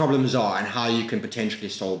common problems are and how you can potentially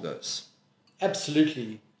solve those.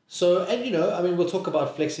 Absolutely. So, and I mean, we'll talk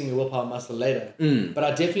about flexing your willpower muscle later, but I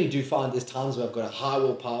definitely do find there's times where I've got a high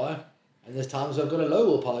willpower and there's times where I've got a low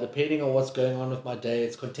willpower, depending on what's going on with my day.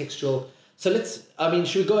 It's contextual. So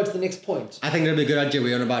should we go on to the next point? I think that'd be a good idea.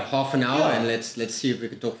 We're on about half an hour, Yeah. and let's see if we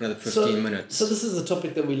can talk for another 15 minutes. So this is a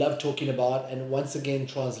topic that we love talking about, and once again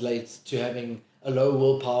translates to having a low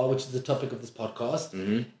willpower, which is the topic of this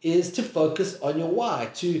podcast, is to focus on your why,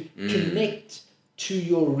 to connect to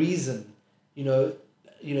your reason.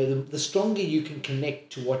 The stronger you can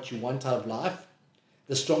connect to what you want out of life,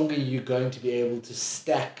 the stronger you're going to be able to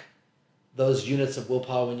stack those units of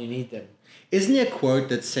willpower when you need them. Isn't there a quote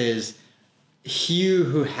that says, "He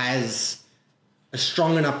who has a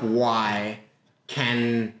strong enough why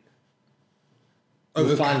can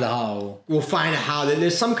Find the how." We'll find a how."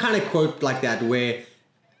 There's some kind of quote like that where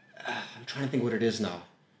I'm trying to think what it is now.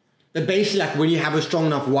 But basically, like when you have a strong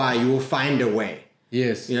enough why, you will find a way.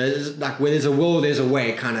 Yes. It's like where there's a will, there's a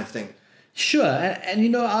way kind of thing. Sure,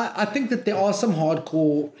 and I think that there are some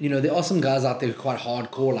hardcore, there are some guys out there who are quite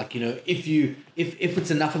hardcore, like, if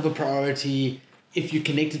it's enough of a priority, if you're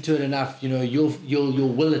connected to it enough,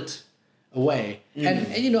 you'll will it away.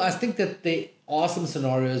 And I think that there are some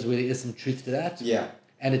scenarios where there is some truth to that. Yeah.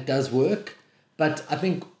 And it does work. But I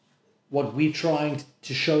think what we're trying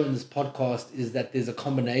to show in this podcast is that there's a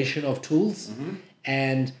combination of tools,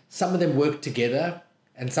 and some of them work together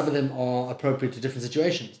and some of them are appropriate to different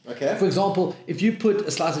situations. Okay. For example, if you put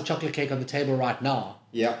a slice of chocolate cake on the table right now,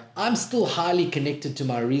 I'm still highly connected to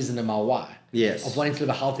my reason and my why. Yes. Of wanting to live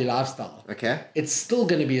a healthy lifestyle. Okay. It's still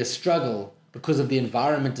going to be a struggle because of the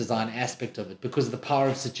environment design aspect of it, because of the power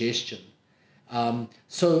of suggestion.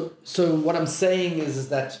 So what I'm saying is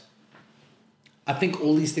that I think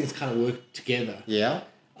all these things kind of work together. Yeah.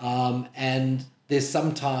 And there's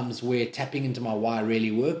some times where tapping into my why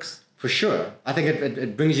really works. For sure. I think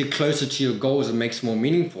it brings you closer to your goals and makes it more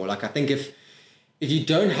meaningful. Like I think if you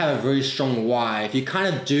don't have a very strong why, if you're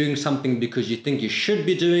kind of doing something because you think you should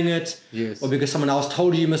be doing it, yes, or because someone else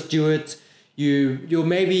told you must do it, you'll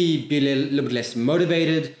maybe be a little bit less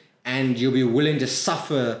motivated and you'll be willing to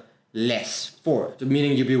suffer less for it,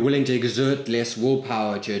 meaning you'll be willing to exert less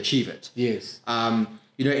willpower to achieve it. Yes.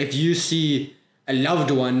 If you see a loved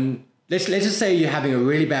one, let's just say you're having a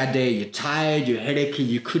really bad day, you're tired, you're headachy,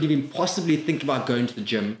 you couldn't even possibly think about going to the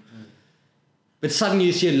gym, but suddenly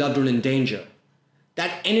you see a loved one in danger.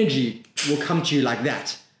 That energy will come to you like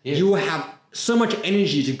that. Yes. You will have so much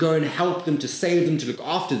energy to go and help them, to save them, to look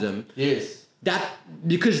after them. Yes. That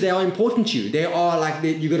because they are important to you. They are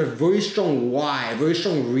you got a very strong why, a very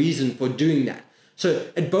strong reason for doing that. So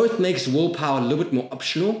it both makes willpower a little bit more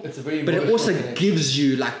optional. It's a very but it also connection. gives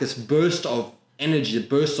you like this burst of energy, a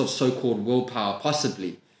burst of so-called willpower,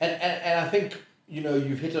 possibly. And I think,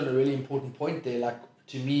 you've hit on a really important point there. Like,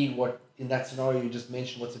 to me, what in that scenario you just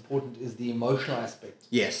mentioned, what's important is the emotional aspect.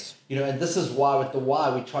 Yes. And this is why with the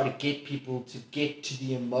why, we try to get people to get to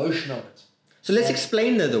the emotion of it. So let's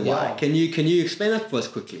explain the why. Yeah. Can you explain that for us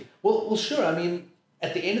quickly? Well, sure. I mean,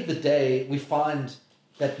 at the end of the day, we find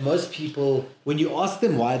that most people, when you ask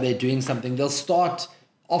them why they're doing something, they'll start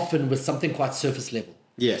often with something quite surface level.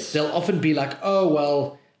 Yes. They'll often be like, "Oh,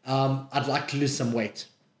 well, I'd like to lose some weight."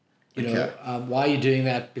 Why are you doing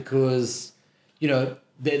that? Because,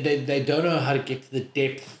 they don't know how to get to the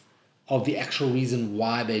depth of the actual reason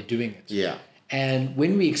why they're doing it. Yeah. And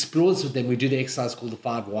when we explore this with them, we do the exercise called the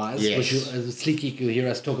 5 whys, Yes. which as a Sleeky, you'll hear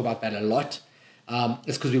us talk about that a lot.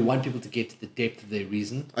 It's because we want people to get to the depth of their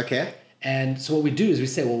reason. Okay. And so what we do is we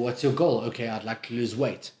say, well, what's your goal? Okay, I'd like to lose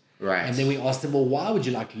weight. Right. And then we ask them, well, why would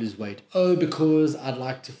you like to lose weight? Oh, because I'd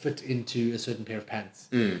like to fit into a certain pair of pants.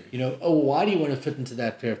 Oh, why do you want to fit into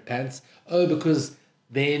that pair of pants? Oh, because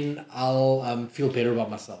then I'll feel better about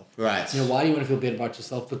myself. Right. Why do you want to feel better about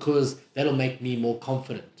yourself? Because that'll make me more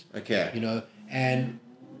confident. Okay. And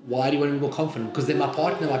why do you want to be more confident? Because then my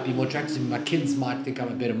partner might be more attracted to me. My kids might think I'm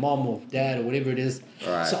a better mom or dad or whatever it is.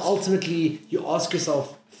 Right. So ultimately, you ask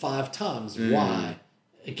yourself 5 times why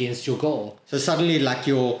against your goal. So suddenly, like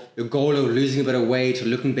your goal of losing a bit of weight or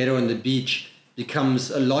looking better on the beach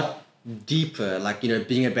becomes a lot deeper. Like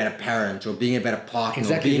being a better parent or being a better partner,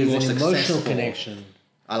 Exactly. or being more There's an successful. emotional connection.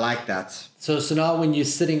 I like that. So now when you're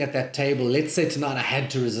sitting at that table, let's say tonight I had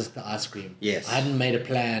to resist the ice cream. Yes. I hadn't made a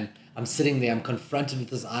plan. I'm sitting there, I'm confronted with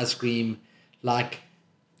this ice cream, like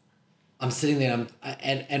I'm sitting there,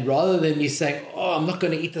 and rather than me saying, oh, I'm not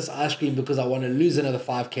going to eat this ice cream because I want to lose another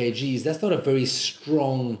 5 kgs, that's not a very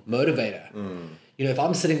strong motivator. You know, if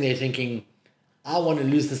I'm sitting there thinking, I want to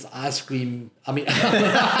lose this ice cream, I mean... so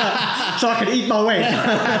I can eat my weight.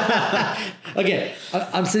 Okay,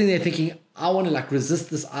 I'm sitting there thinking, I want to like resist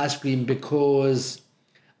this ice cream because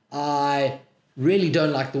I really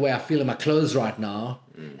don't like the way I feel in my clothes right now,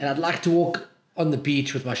 and I'd like to walk on the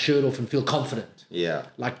beach with my shirt off and feel confident. Yeah.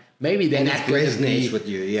 Like maybe then that resonates with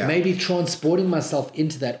you, yeah. Maybe transporting myself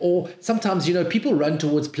into that. Or sometimes, you know, people run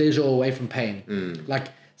towards pleasure or away from pain. Like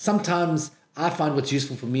sometimes I find what's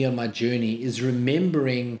useful for me on my journey is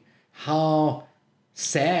remembering how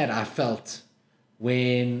sad I felt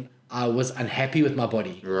when I was unhappy with my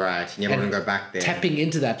body. Right. You never want to go back there. Tapping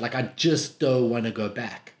into that, like I just don't want to go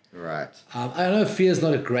back. Right. I know fear is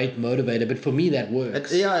not a great motivator, but for me that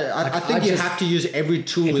works. I think you have to use every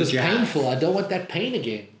tool that you have. It was painful. I don't want that pain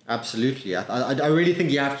again. Absolutely. I really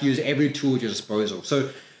think you have to use every tool at your disposal. So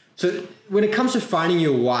when it comes to finding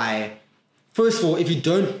your why, first of all, if you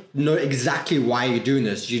don't know exactly why you're doing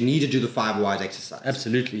this, you need to do the 5 whys exercise.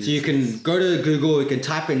 Absolutely. So you can go to Google, you can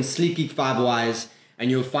type in Sleep Geek 5 whys,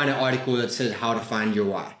 and you'll find an article that says how to find your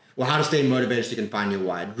why. Or how to stay motivated so you can find your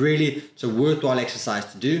why. Really, it's a worthwhile exercise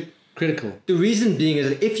to do. Critical. The reason being is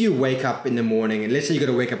that if you wake up in the morning, and let's say you got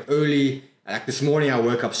to wake up early, like this morning I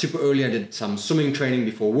woke up super early, I did some swimming training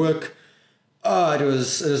before work. It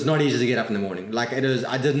was not easy to get up in the morning. Like I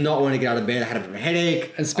did not want to get out of bed. I had a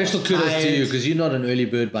headache. And special kudos to you because you're not an early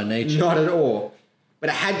bird by nature. Not at all. But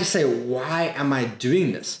I had to say, why am I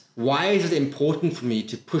doing this? Why is it important for me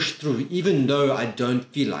to push through even though I don't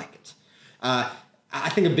feel like it? I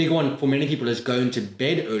think a big one for many people is going to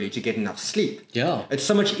bed early to get enough sleep. Yeah. It's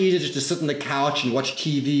so much easier just to sit on the couch and watch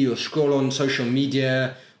TV or scroll on social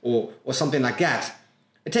media or something like that.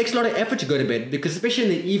 It takes a lot of effort to go to bed because especially in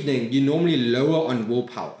the evening, you're normally lower on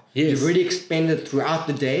willpower. Yes. You've already expended throughout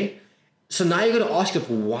the day. So now you've got to ask yourself,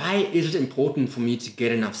 why is it important for me to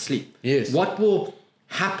get enough sleep? Yes. What will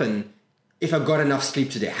happen if I got enough sleep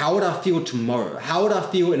today? How would I feel tomorrow? How would I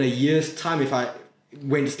feel in a year's time if I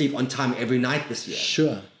went to sleep on time every night this year?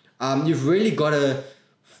 Sure. You've really got to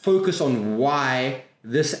focus on why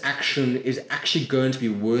this action is actually going to be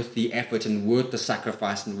worth the effort and worth the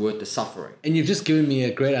sacrifice and worth the suffering. And you've just given me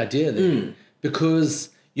a great idea there. Because,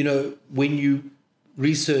 you know, when you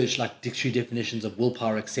research like dictionary definitions of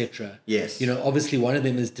willpower, etc. Yes. You know, obviously one of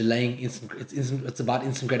them is delaying it's about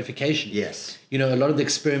instant gratification. Yes. You know, a lot of the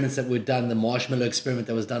experiments that were done, the marshmallow experiment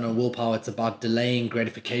that was done on willpower, it's about delaying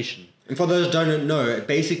gratification. And for those who don't know,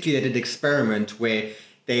 basically they did an experiment where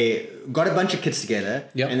they got a bunch of kids together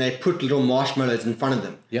and they put little marshmallows in front of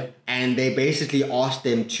them. Yep. And they basically asked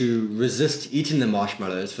them to resist eating the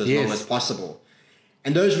marshmallows for as long as possible.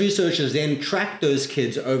 And those researchers then tracked those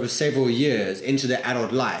kids over several years into their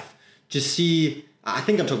adult life to see, I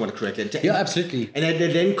think I'm talking about it correctly. Yeah, absolutely. And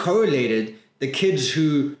they then correlated the kids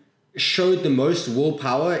who showed the most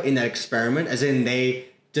willpower in that experiment, as in they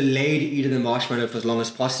delayed eating the marshmallow for as long as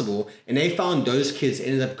possible. And they found those kids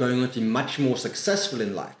ended up going on to be much more successful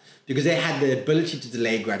in life because they had the ability to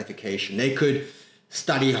delay gratification. They could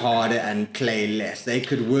study harder and play less. They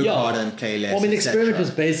could work harder and play less. Well, I mean, the experiment was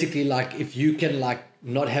basically like, if you can like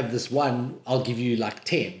not have this one, I'll give you like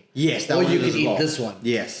 10. Yes, that or one you as could well. eat this one.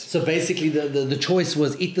 Yes. So basically, the choice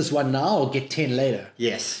was eat this one now or get 10 later.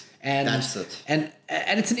 Yes. And that's it. And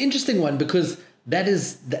it's an interesting one because that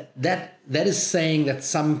is saying that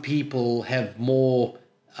some people have more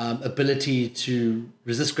ability to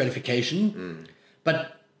resist gratification,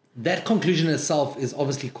 but that conclusion itself is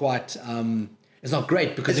obviously quite it's not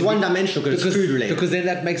great because it's one-dimensional because it's food related. Because then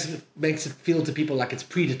that makes it feel to people like it's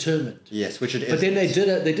predetermined. Yes, which it is. But then they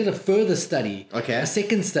did a further study, a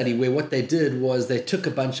second study where what they did was they took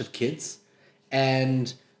a bunch of kids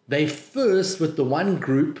and they first with the one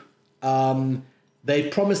group they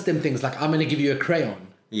promised them things like, I'm going to give you a crayon.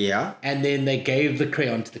 Yeah. And then they gave the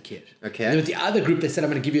crayon to the kid. Okay. And with the other group, they said, I'm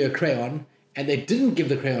going to give you a crayon. And they didn't give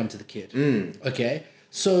the crayon to the kid. Okay.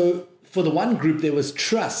 So for the one group, there was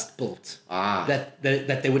trust built. That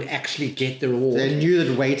they would actually get the reward. They knew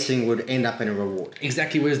that waiting would end up in a reward.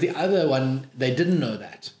 Exactly. Whereas the other one, they didn't know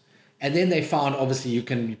that. And then they found, obviously, you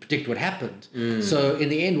can predict what happened. So in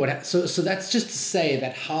the end, so that's just to say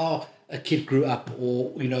that how a kid grew up,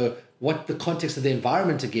 or, you know, what the context of the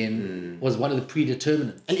environment again was one of the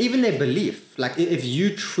predeterminants. And even their belief, like if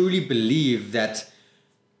you truly believe that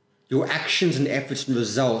your actions and efforts and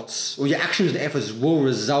results, or your actions and efforts will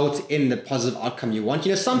result in the positive outcome you want.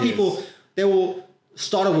 You know, some people, they will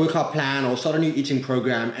start a workout plan or start a new eating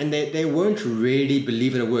program, and they won't really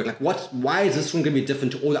believe it'll work. Like, why is this one going to be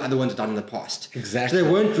different to all the other ones done in the past? Exactly. So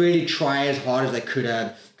they won't really try as hard as they could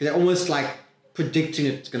have, because they're almost like predicting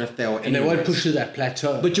it's going to fail. And they won't push through that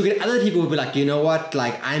plateau. But you get other people who will be like, you know what?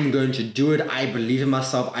 Like, I'm going to do it. I believe in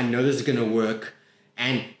myself. I know this is going to work.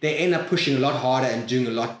 And they end up pushing a lot harder and doing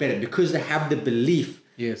a lot better because they have the belief.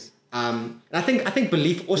 Yes. And I think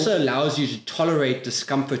belief also allows you to tolerate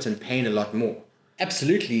discomfort and pain a lot more.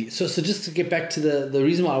 Absolutely. So just to get back to the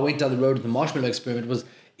reason why I went down the road with the marshmallow experiment was,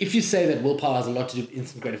 if you say that willpower has a lot to do with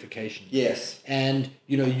instant gratification. Yes. And,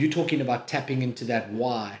 you're talking about tapping into that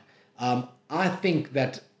why. I think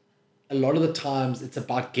that a lot of the times it's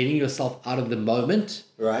about getting yourself out of the moment.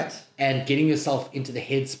 Right. And getting yourself into the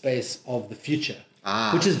headspace of the future.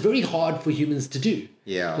 Which is very hard for humans to do.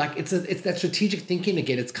 Yeah. Like it's that strategic thinking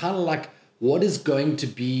again. It's kind of like, what is going to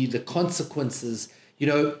be the consequences?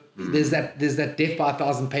 There's that death by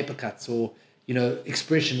 1,000 paper cuts or,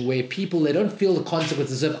 expression where people, they don't feel the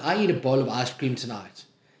consequences. So if I eat a bowl of ice cream tonight,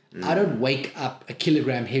 I don't wake up a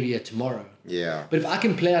kilogram heavier tomorrow. Yeah. But if I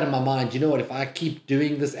can play out of my mind, if I keep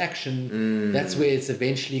doing this action, that's where it's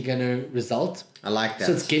eventually going to result. I like that.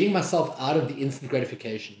 So it's getting myself out of the instant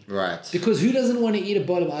gratification. Right. Because who doesn't want to eat a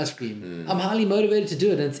bowl of ice cream? I'm highly motivated to do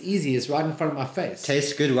it, and it's easy. It's right in front of my face.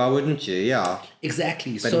 Tastes good, why wouldn't you? Yeah.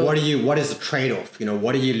 Exactly. But what is the trade-off?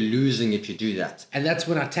 What are you losing if you do that? And that's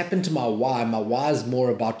when I tap into my why. My why is more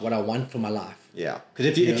about what I want for my life. Yeah.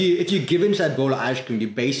 Because if you give into that bowl of ice cream, you're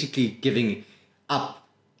basically giving up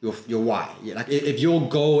your why. Like if your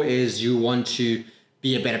goal is you want to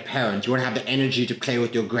be a better parent, you want to have the energy to play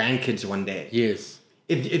with your grandkids one day. Yes.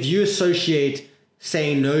 If you associate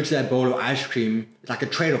saying no to that bowl of ice cream, it's like a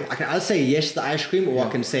trade-off. I can either say yes to the ice cream, or I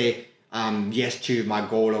can say yes to my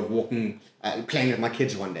goal of playing with my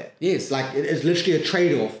kids one day. Yes. Like it's literally a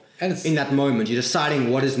trade-off. And in that moment, you're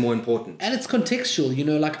deciding what is more important. And it's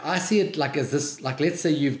contextual, like I see it like as this, like let's say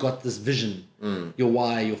you've got this vision, your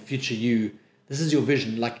why, your future you, this is your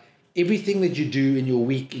vision. Like everything that you do in your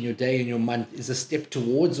week, in your day, in your month is a step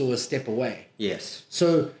towards or a step away. Yes.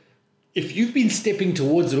 So if you've been stepping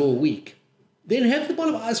towards it all week, then have the bowl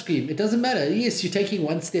of ice cream. It doesn't matter. Yes, you're taking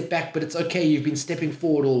one step back, but it's okay. You've been stepping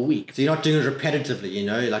forward all week. So you're not doing it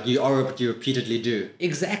repetitively, like you are what you repeatedly do.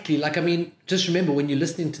 Exactly. Like, just remember when you're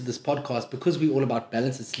listening to this podcast, because we're all about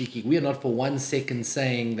balance and sleeking, we are not for 1 second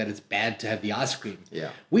saying that it's bad to have the ice cream.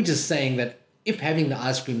 Yeah. We're just saying that if having the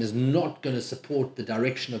ice cream is not going to support the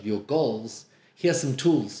direction of your goals, here's some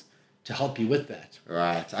tools to help you with that.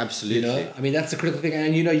 Right. Absolutely. That's the critical thing.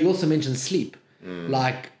 And, you also mentioned sleep.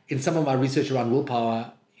 Like, in some of my research around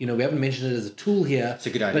willpower, we haven't mentioned it as a tool here. It's a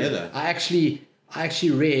good idea, though. I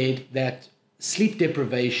actually read that sleep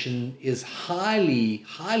deprivation is highly,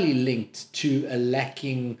 highly linked to a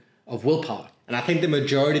lacking of willpower. And I think the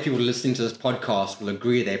majority of people listening to this podcast will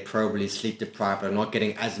agree they're probably sleep deprived or not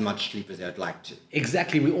getting as much sleep as they'd like to.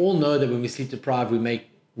 Exactly. We all know that when we sleep deprived, we make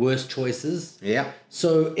worse choices. Yeah.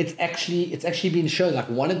 So it's actually been shown, like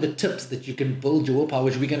one of the tips that you can build your willpower,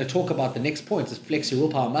 which we're going to talk about the next point, is flex your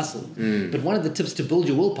willpower muscle. But one of the tips to build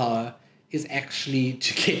your willpower is actually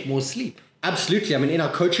to get more sleep. Absolutely. In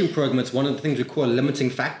our coaching program, it's one of the things we call a limiting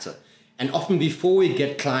factor. And often before we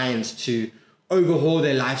get clients to overhaul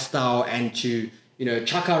their lifestyle and to,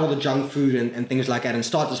 chuck out all the junk food and things like that and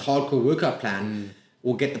start this hardcore workout plan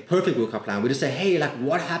or get the perfect workout plan, we just say, hey, like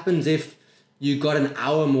what happens if you got an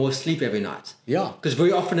hour more sleep every night? Yeah. Because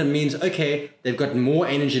very often it means, okay, they've got more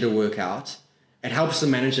energy to work out. It helps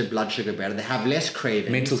them manage their blood sugar better. They have less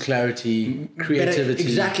cravings. Mental clarity, creativity. Better,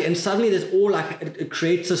 exactly. And suddenly there's all it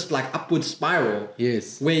creates this like upward spiral.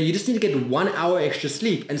 Yes. Where you just need to get 1 hour extra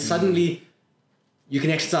sleep and suddenly you can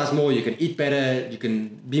exercise more, you can eat better, you can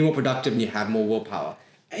be more productive, and you have more willpower.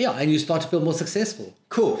 Yeah, and you start to feel more successful.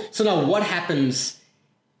 Cool. So now what happens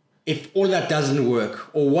if all that doesn't work,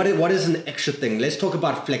 or what is an extra thing? Let's talk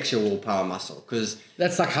about flex your willpower muscle, because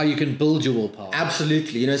that's like how you can build your willpower.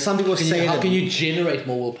 Absolutely. Some people say how can you generate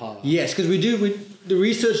more willpower? Yes, because the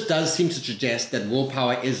research does seem to suggest that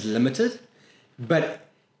willpower is limited, but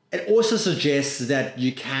it also suggests that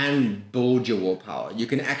you can build your willpower. You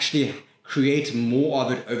can actually create more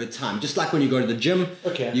of it over time. Just like when you go to the gym,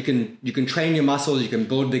 you can train your muscles, you can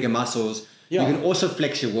build bigger muscles. Yeah. You can also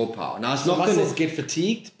flex your willpower. Now, it's not muscles get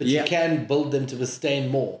fatigued, but you can build them to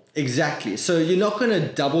withstand more. Exactly. So you're not going to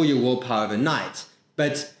double your willpower overnight.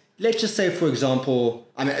 But let's just say, for example,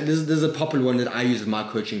 this is a popular one that I use with my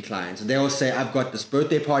coaching clients. They all say, I've got this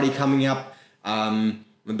birthday party coming up. I'm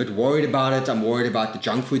a bit worried about it. I'm worried about the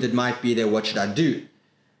junk food that might be there. What should I do?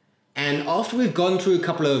 And after we've gone through a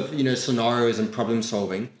couple of scenarios and problem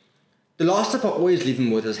solving, the last step I always leave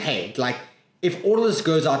them with is, hey, like, if all of this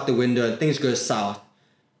goes out the window and things go south,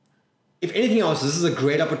 if anything else, this is a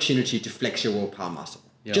great opportunity to flex your willpower muscle.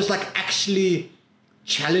 Yeah. Just like actually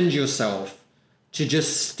challenge yourself to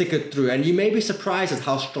just stick it through. And you may be surprised at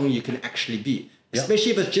how strong you can actually be,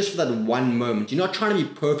 especially if it's just for that one moment. You're not trying to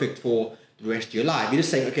be perfect for the rest of your life. You're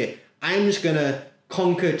just saying, okay, I'm just going to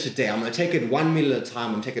conquer today. I'm going to take it one meal at a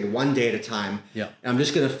time. I'm taking it one day at a time. Yeah. And I'm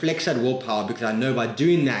just going to flex that willpower because I know by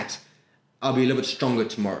doing that, I'll be a little bit stronger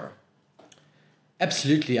tomorrow.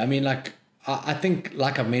 Absolutely. I mean, like, I think,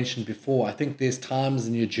 like I've mentioned before, I think there's times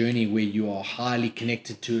in your journey where you are highly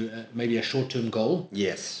connected to maybe a short-term goal.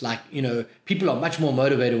 Yes. Like, people are much more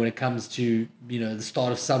motivated when it comes to, the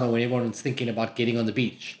start of summer when everyone's thinking about getting on the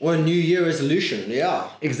beach. Or a New Year resolution, yeah.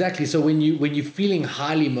 Exactly. So when you're feeling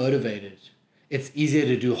highly motivated, it's easier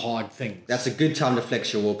to do hard things. That's a good time to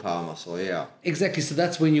flex your willpower muscle, yeah. Exactly. So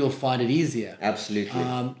that's when you'll find it easier. Absolutely.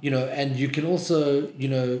 And you can also,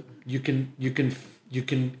 you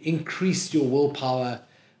can increase your willpower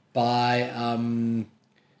by,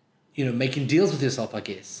 making deals with yourself, I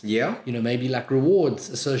guess. Yeah. Maybe like rewards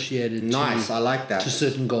associated I like that. To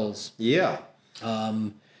certain goals. Yeah.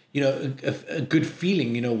 A good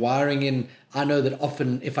feeling, wiring in. I know that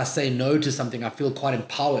often if I say no to something, I feel quite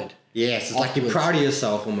empowered. Yes, it's like you're proud of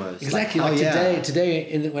yourself almost. Exactly. Like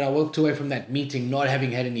today when I walked away from that meeting, not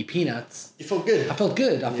having had any peanuts. You felt good. I felt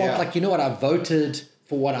good. I felt like, I voted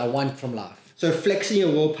for what I want from life. So flexing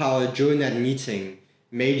your willpower during that meeting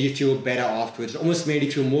made you feel better afterwards. It almost made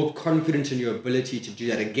you feel more confident in your ability to do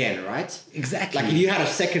that again, right? Exactly. Like if you had a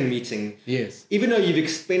second meeting, yes, even though you've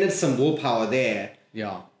expended some willpower there,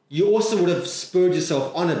 yeah, you also would have spurred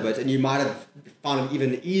yourself on a bit, and you might have found it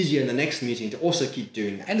even easier in the next meeting to also keep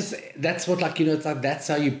doing that. And that's what, it's like that's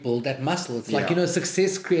how you build that muscle. It's like,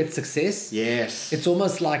 success creates success. Yes. It's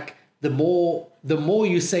almost like the more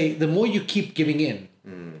you keep giving in,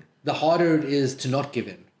 the harder it is to not give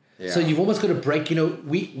in. Yeah. So you've almost got to break,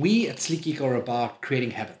 we at Sleek Geek are about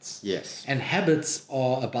creating habits. Yes. And habits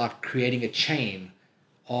are about creating a chain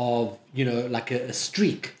of, like a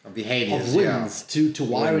streak of behaviors, of wins to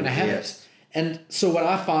wire in a habit. Yes. And so what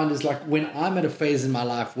I find is like when I'm at a phase in my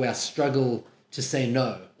life where I struggle to say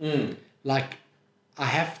no, like I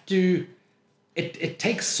have to, it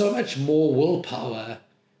takes so much more willpower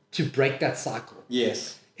to break that cycle.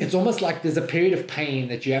 Yes. It's almost like there's a period of pain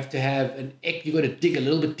that you have to have, you got to dig a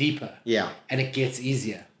little bit deeper. Yeah. And it gets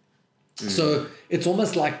easier. So it's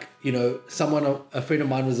almost like, a friend of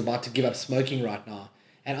mine was about to give up smoking right now.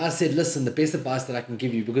 And I said, listen, the best advice that I can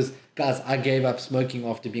give you, because guys, I gave up smoking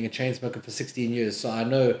after being a chain smoker for 16 years. So I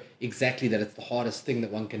know exactly that it's the hardest thing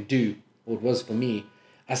that one can do, or it was for me.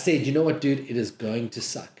 I said, you know what, dude, it is going to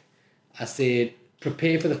suck. I said,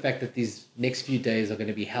 prepare for the fact that these next few days are going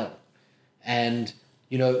to be hell. And,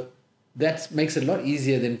 that makes it a lot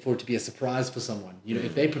easier than for it to be a surprise for someone.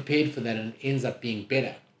 If they prepared for that and it ends up being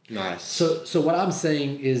better. Nice. So what I'm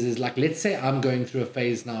saying is like, let's say I'm going through a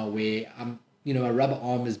phase now where I'm, my rubber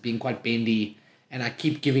arm is being quite bendy and I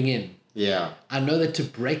keep giving in. Yeah. I know that to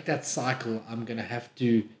break that cycle, I'm going to have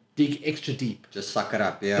to dig extra deep. Just suck it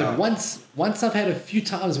up, yeah. But once I've had a few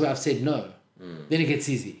times where I've said no, then it gets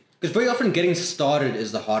easy. Because very often getting started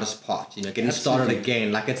is the hardest part, getting started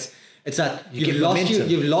again. Like it's that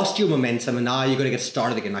you've lost your momentum and now you've got to get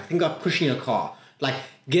started again. Like think about pushing a car. Like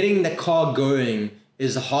getting the car going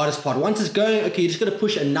is the hardest part. Once it's going, okay, you just got to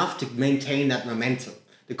push enough to maintain that momentum.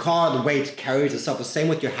 The car, the weight carries itself. The same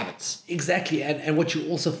with your habits. Exactly. And what you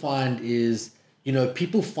also find is,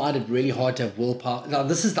 people find it really hard to have willpower. Now,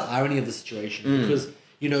 this is the irony of the situation because,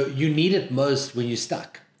 you need it most when you're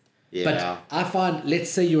stuck. Yeah. But I find, let's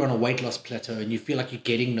say you're on a weight loss plateau and you feel like you're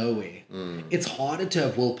getting nowhere. It's harder to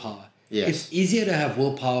have willpower. Yes. It's easier to have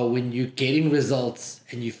willpower when you're getting results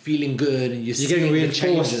and you're feeling good and you're seeing getting the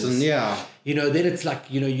changes. And then it's like,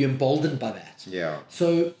 you're emboldened by that. Yeah.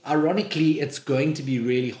 So ironically, it's going to be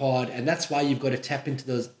really hard. And that's why you've got to tap into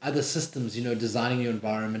those other systems, designing your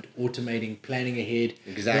environment, automating, planning ahead.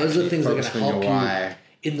 Exactly. Those are things that are going to help you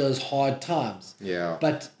in those hard times. Yeah.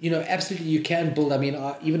 But, absolutely you can build. I mean,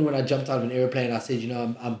 even when I jumped out of an airplane, I said,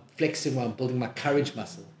 I'm flexing while I'm building my courage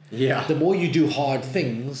muscle. Yeah. The more you do hard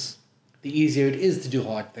things, the easier it is to do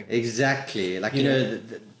hard things. Exactly. Like,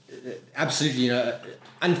 absolutely,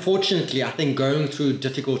 unfortunately, I think going through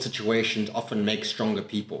difficult situations often makes stronger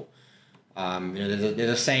people. There's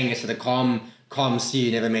a saying, it's that a calm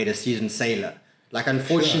sea never made a seasoned sailor. Like,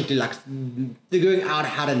 unfortunately, like figuring out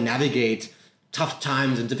how to navigate tough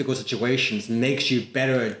times and difficult situations makes you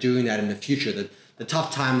better at doing that in the future. The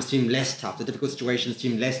tough times seem less tough. The difficult situations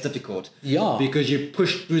seem less difficult. Yeah. Because you've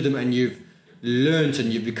pushed through them and you've learned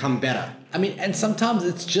and you've become better. I mean, and sometimes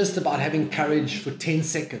it's just about having courage for 10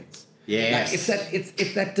 seconds. Yes. Like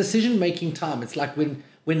it's that decision making time. It's like when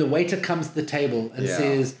the waiter comes to the table and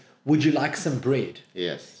says, "Would you like some bread?"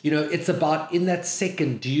 Yes. You know, it's about in that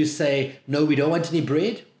second, do you say, "No, we don't want any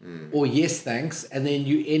bread," or "Yes, thanks," and then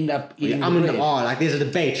you end up eating the bread. Like there's a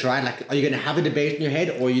debate, right? Like, are you going to have a debate in your head,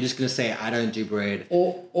 or are you just going to say, "I don't do bread"?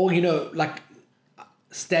 Or you know, like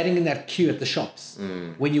standing in that queue at the shops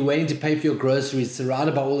when you're waiting to pay for your groceries,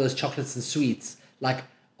 surrounded by all those chocolates and sweets. Like,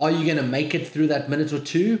 are you going to make it through that minute or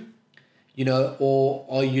two? You know, or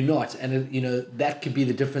are you not? And, you know, that could be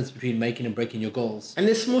the difference between making and breaking your goals. And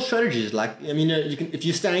there's small strategies. Like, I mean, if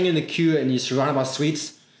you're standing in the queue and you're surrounded by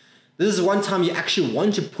sweets, this is one time you actually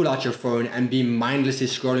want to pull out your phone and be mindlessly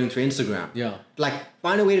scrolling through Instagram. Yeah. Like,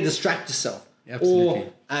 find a way to distract yourself. Absolutely.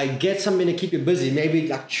 Or get something to keep you busy. Maybe,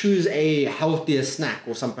 like, choose a healthier snack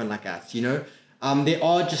or something like that, you know? There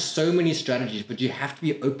are just so many strategies, but you have to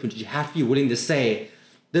be open. You have to be willing to say,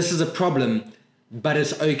 this is a problem, but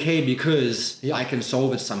it's okay because I can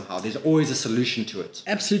solve it somehow. There's always a solution to it.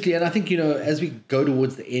 Absolutely. And I think, you know, as we go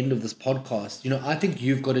towards the end of this podcast, you know, I think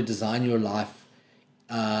you've got to design your life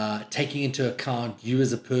taking into account you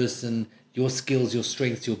as a person, your skills, your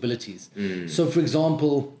strengths, your abilities. So, for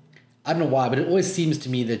example, I don't know why, but it always seems to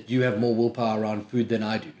me that you have more willpower around food than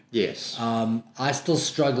I do. Yes. I still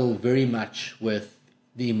struggle very much with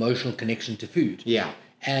the emotional connection to food. Yeah.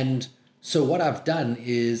 And so what I've done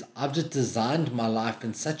is I've just designed my life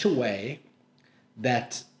in such a way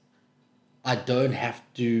that I don't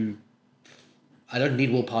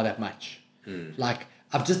need willpower that much. Like,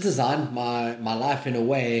 I've just designed my life in a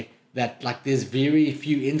way that, like, there's very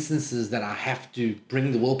few instances that I have to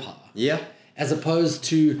bring the willpower. Yeah. As opposed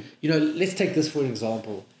to, you know, let's take this for an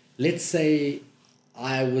example. Let's say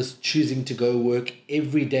I was choosing to go work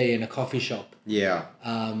every day in a coffee shop. Yeah.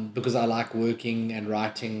 Because I like working and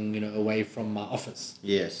writing, you know, away from my office.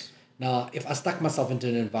 Yes. Now, if I stuck myself into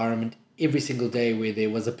an environment every single day where there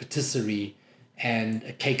was a patisserie and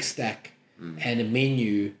a cake stack and a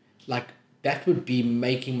menu, like, that would be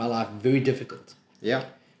making my life very difficult. Yeah.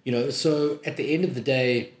 You know, so at the end of the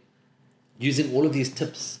day, using all of these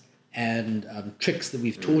tips and tricks that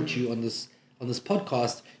we've taught you on this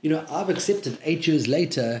podcast, you know, I've accepted 8 years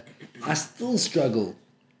later, I still struggle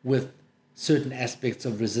with certain aspects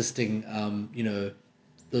of resisting, you know,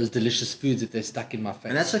 those delicious foods if they're stuck in my face.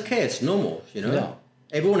 And that's okay. It's normal, you know. Yeah.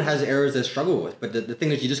 Everyone has areas they struggle with. But the thing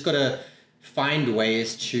is, you just got to find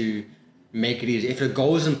ways to make it easy. If your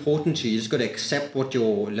goal is important to you, you just got to accept what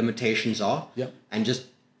your limitations are and just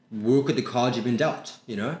work with the cards you've been dealt,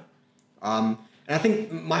 you know. And I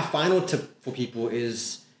think my final tip for people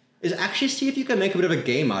is actually see if you can make a bit of a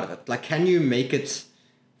game out of it. Like, can you make it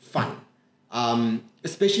fun?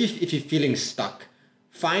 Especially if you're feeling stuck,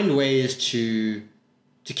 find ways to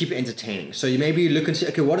keep it entertaining. So you maybe look and say,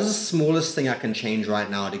 okay, what is the smallest thing I can change right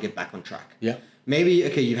now to get back on track? Yeah. Maybe,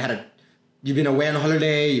 okay, you've been away on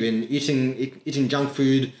holiday, you've been eating junk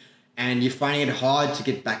food, and you're finding it hard to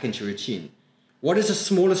get back into routine. What is the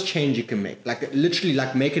smallest change you can make? Like, literally,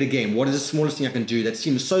 like, make it a game. What is the smallest thing I can do that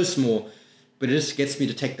seems so small, but it just gets me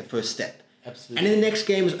to take the first step? Absolutely. And then the next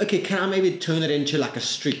game is, okay, can I maybe turn it into like a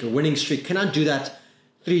streak, a winning streak? Can I do that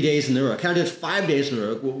 3 days in a row? Can I do it 5 days in a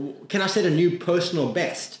row? Can I set a new personal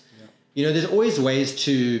best? Yeah. You know, there's always ways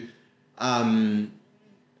to,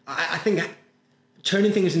 I think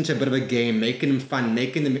turning things into a bit of a game, making them fun,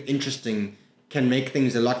 making them interesting can make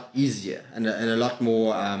things a lot easier and a lot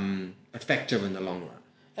more effective in the long run.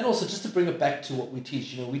 And also, just to bring it back to what we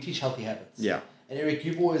teach, you know, we teach healthy habits. Yeah. And Eric,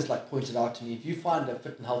 you've always, like, pointed out to me, if you find a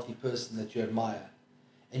fit and healthy person that you admire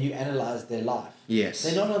and you analyze their life, yes,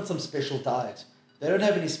 they're not on some special diet. They don't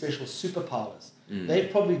have any special superpowers.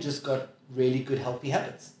 They've probably just got really good healthy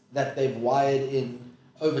habits that they've wired in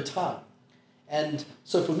over time. And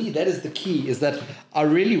so for me, that is the key, is that I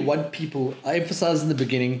really want people, I emphasize in the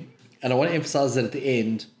beginning, and I want to emphasize that at the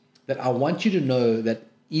end, that I want you to know that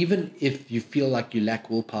even if you feel like you lack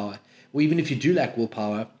willpower, or even if you do lack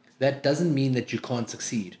willpower, that doesn't mean that you can't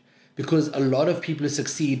succeed. Because a lot of people who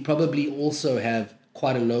succeed probably also have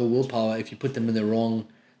quite a low willpower if you put them in the wrong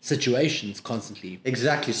situations constantly.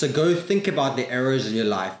 Exactly. So go think about the areas in your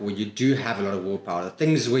life where you do have a lot of willpower, the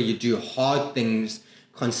things where you do hard things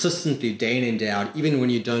consistently day in and day out, even when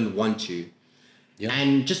you don't want to. Yep.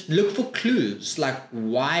 And just look for clues. Like,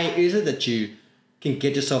 why is it that you can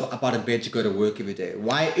get yourself up out of bed to go to work every day?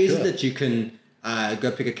 Why is it that you can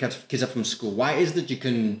go pick a kids up from school? Why is it that you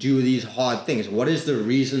can do these hard things? What is the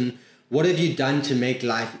reason? What have you done to make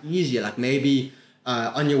life easier? Like, maybe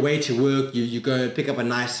on your way to work, you go pick up a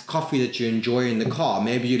nice coffee that you enjoy in the car.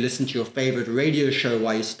 Maybe you listen to your favorite radio show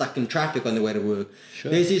while you're stuck in traffic on the way to work.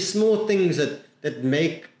 Sure. There's these small things that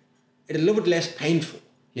make it a little bit less painful.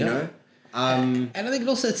 you know? And I think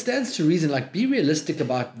it stands to reason, like, be realistic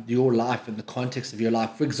about your life and the context of your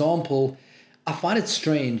life. For example, I find it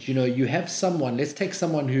strange, you have someone, let's take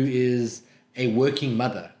someone who is a working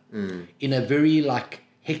mother in a very like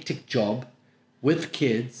hectic job with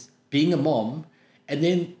kids, being a mom, and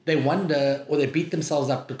then they wonder or they beat themselves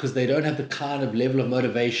up because they don't have the kind of level of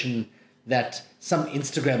motivation that some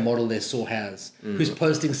Instagram model they saw has, who's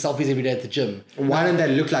posting selfies every day at the gym. Why don't they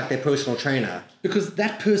look like their personal trainer? Because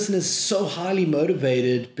that person is so highly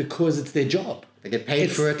motivated because it's their job. They get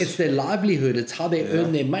paid for it. It's their livelihood. It's how they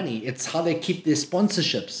earn their money. It's how they keep their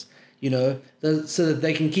sponsorships, so that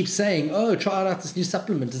they can keep saying, oh, try out this new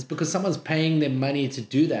supplement. It's because someone's paying them money to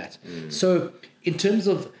do that. So in terms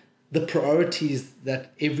of the priorities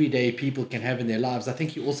that everyday people can have in their lives, I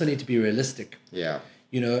think you also need to be realistic. Yeah.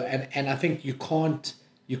 And I think you can't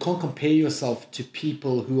compare yourself to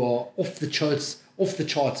people who are off the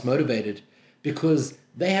charts motivated, because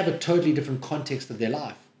they have a totally different context of their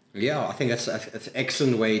life. Yeah, I think that's an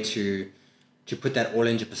excellent way to put that all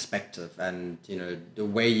into perspective, and the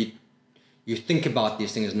way you think about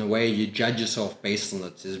these things and the way you judge yourself based on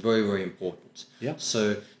it is very, very important. Yeah.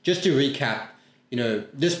 So just to recap,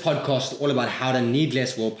 this podcast is all about how to need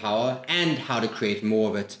less willpower and how to create more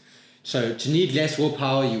of it. So to need less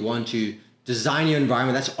willpower, you want to design your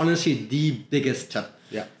environment. That's honestly the biggest tip.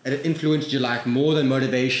 Yeah. It influences your life more than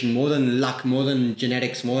motivation, more than luck, more than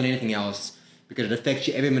genetics, more than anything else, because it affects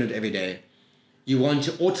you every minute, every day. You want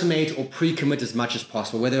to automate or pre-commit as much as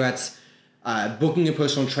possible, whether that's booking a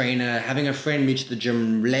personal trainer, having a friend meet you at the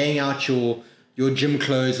gym, laying out your gym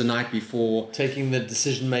clothes the night before. Taking the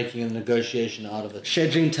decision-making and negotiation out of it.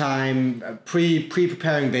 Scheduling time,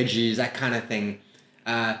 pre-preparing veggies, that kind of thing.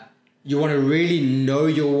 You want to really know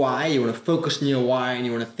your why, you want to focus on your why, and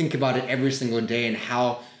you want to think about it every single day and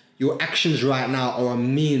how your actions right now are a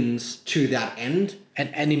means to that end.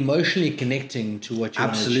 And emotionally connecting to what you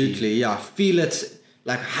Absolutely, want to achieve. yeah. Feel it,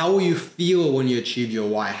 like how will you feel when you achieve your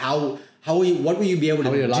why? What will you be able to do?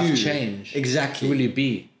 How will your life change? Exactly. Who will you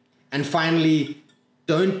be? And finally,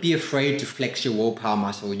 don't be afraid to flex your willpower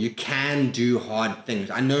muscle. You can do hard things.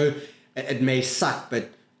 I know it may suck, but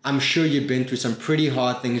I'm sure you've been through some pretty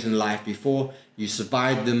hard things in life before. You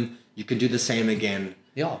survived them. You can do the same again.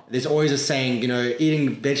 Yeah. There's always a saying,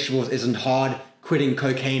 eating vegetables isn't hard. Quitting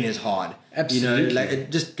cocaine is hard. Absolutely.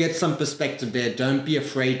 Just get some perspective there. Don't be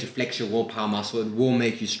afraid to flex your willpower muscle. It will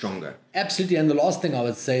make you stronger. Absolutely. And the last thing I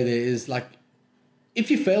would say there is, like, if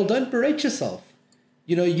you fail, don't berate yourself.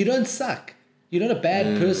 You don't suck. You're not a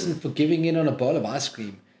bad person for giving in on a bowl of ice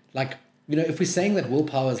cream. Like, if we're saying that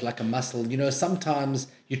willpower is like a muscle, sometimes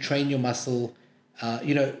you train your muscle, what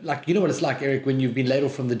it's like, Eric, when you've been laid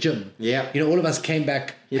off from the gym. Yeah. All of us came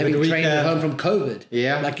back having trained at home from COVID.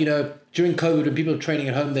 Yeah. Like, during COVID, when people were training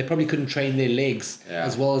at home, they probably couldn't train their legs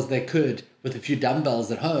as well as they could with a few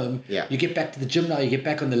dumbbells at home. Yeah. You get back to the gym now, you get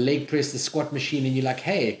back on the leg press, the squat machine, and you're like,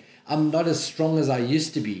 hey, I'm not as strong as I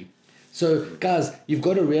used to be. So, guys, you've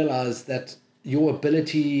got to realize that your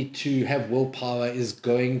ability to have willpower is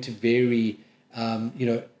going to vary,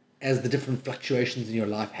 as the different fluctuations in your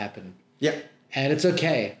life happen. Yeah. And it's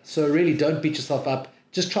okay. So really don't beat yourself up.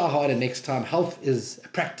 Just try harder next time. Health is a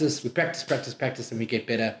practice. We practice, and we get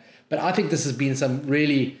better. But I think this has been some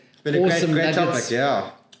really awesome great nuggets. topic,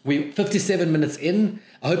 yeah. We're 57 minutes in.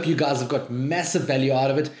 I hope you guys have got massive value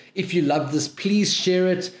out of it. If you love this, please share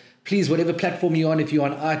it. Please, whatever platform you're on, if you're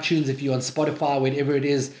on iTunes, if you're on Spotify, whatever it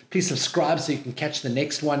is, please subscribe so you can catch the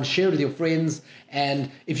next one. Share it with your friends.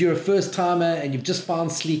 And if you're a first timer and you've just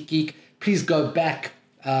found Sleek Geek, please go back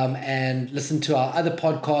and listen to our other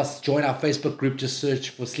podcasts. Join our Facebook group. Just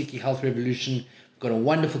search for Sleek Geek Health Revolution. We've got a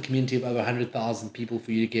wonderful community of over 100,000 people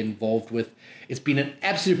for you to get involved with. It's been an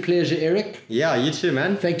absolute pleasure, Eric. Yeah, you too,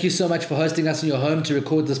 man. Thank you so much for hosting us in your home to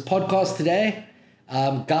record this podcast today.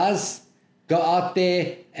 Guys, go out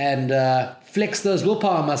there and flex those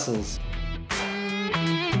willpower muscles.